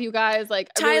still love you guys? Like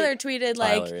I really- Tyler tweeted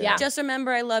like, Tyler, yeah. just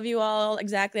remember I love you all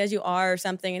exactly as you are or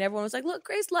something, and everyone was like, look,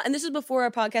 Grace, and this is before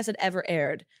our podcast had ever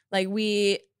aired. Like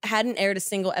we hadn't aired a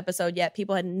single episode yet.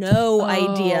 People had no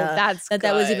idea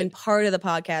that was even part of the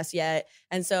podcast yet.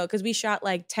 And so, because we shot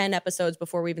like 10 episodes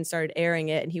before we even started airing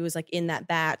it, and he was like in that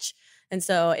batch. And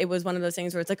so it was one of those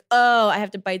things where it's like, oh, I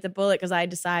have to bite the bullet because I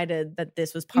decided that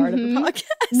this was part of the podcast.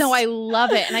 No, I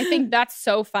love it. And I think that's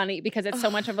so funny because it's so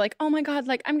much of like, oh my God,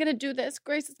 like I'm going to do this.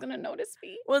 Grace is going to notice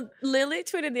me. Well, Lily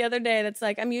tweeted the other day that's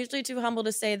like, I'm usually too humble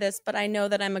to say this, but I know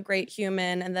that I'm a great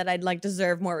human and that I'd like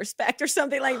deserve more respect or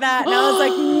something like that. And I was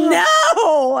like, no.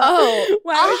 Oh.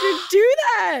 Why would you do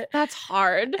that? That's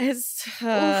hard. It's,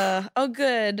 oh,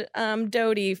 good.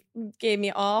 Dodie gave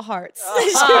me all hearts.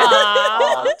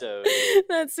 Aw, dude.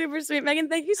 That's super sweet. Megan,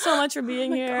 thank you so much for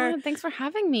being Oh my here. God, thanks for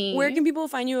having me. Where can people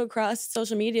find you across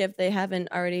social media if they haven't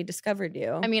already discovered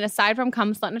you? I mean, aside from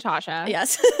Cum Slut Natasha,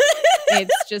 yes.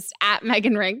 it's just at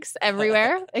Megan Rinks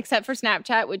everywhere except for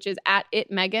Snapchat, which is at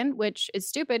It Megan, which is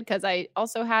stupid because I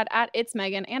also had at It's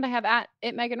Megan and I have at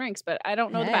It Megan Rinks, but I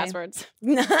don't know the Hey. passwords.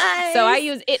 Nice. So I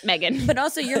use It Megan. But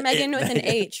also, you're Megan with an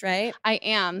H, right? I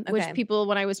am, which Okay. people,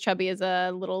 when I was chubby as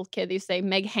a little kid, they used to say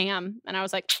Meg Ham. And I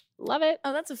was like, love it.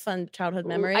 Oh, that's a fun childhood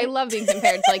memory. I love being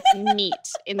compared to like meat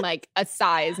in like a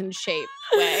size and shape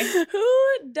way. Who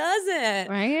doesn't?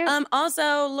 Right?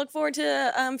 Also, look forward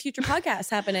to future podcasts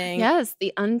happening. Yes,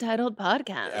 the Untitled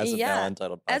Podcast. As of Yeah. now,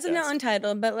 untitled podcast. As of now,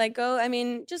 untitled, but like go. I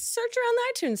mean, just search around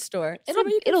the iTunes store. See It'll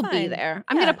what you can it'll be find. there.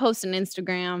 I'm Yeah. gonna post an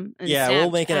Instagram. And Yeah, we'll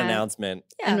make an Snapchat announcement.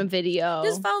 Yeah. and a video.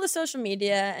 Just follow the social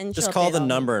media and Just she'll call update the all of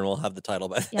number and we'll have the title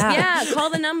by then. Yeah. Yeah, call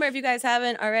the number if you guys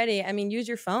haven't already. I mean, use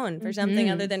your phone for something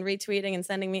Mhm. other than retweeting and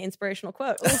sending me inspirational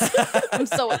quotes. I'm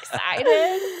so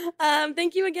excited.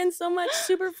 Thank you again so much.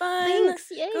 Super fun. Thanks.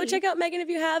 Yay. Go check out Megan if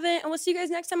you haven't, and we'll see you guys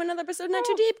next time on another episode of Not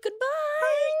Too Deep.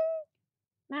 Goodbye.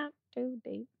 Not too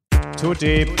deep. Too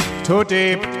deep, too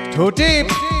deep, too deep,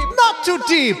 not too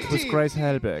deep with Grace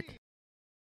Helbig.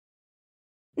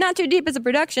 Not Too Deep is a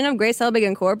production of Grace Helbig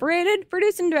Incorporated,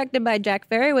 produced and directed by Jack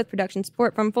Ferry with production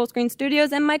support from Full Screen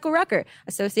Studios and Michael Rucker.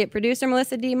 Associate producer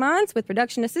Melissa D. Montz with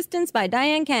production assistance by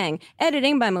Diane Kang.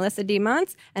 Editing by Melissa D.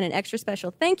 Montz, and an extra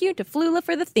special thank you to Flula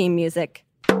for the theme music.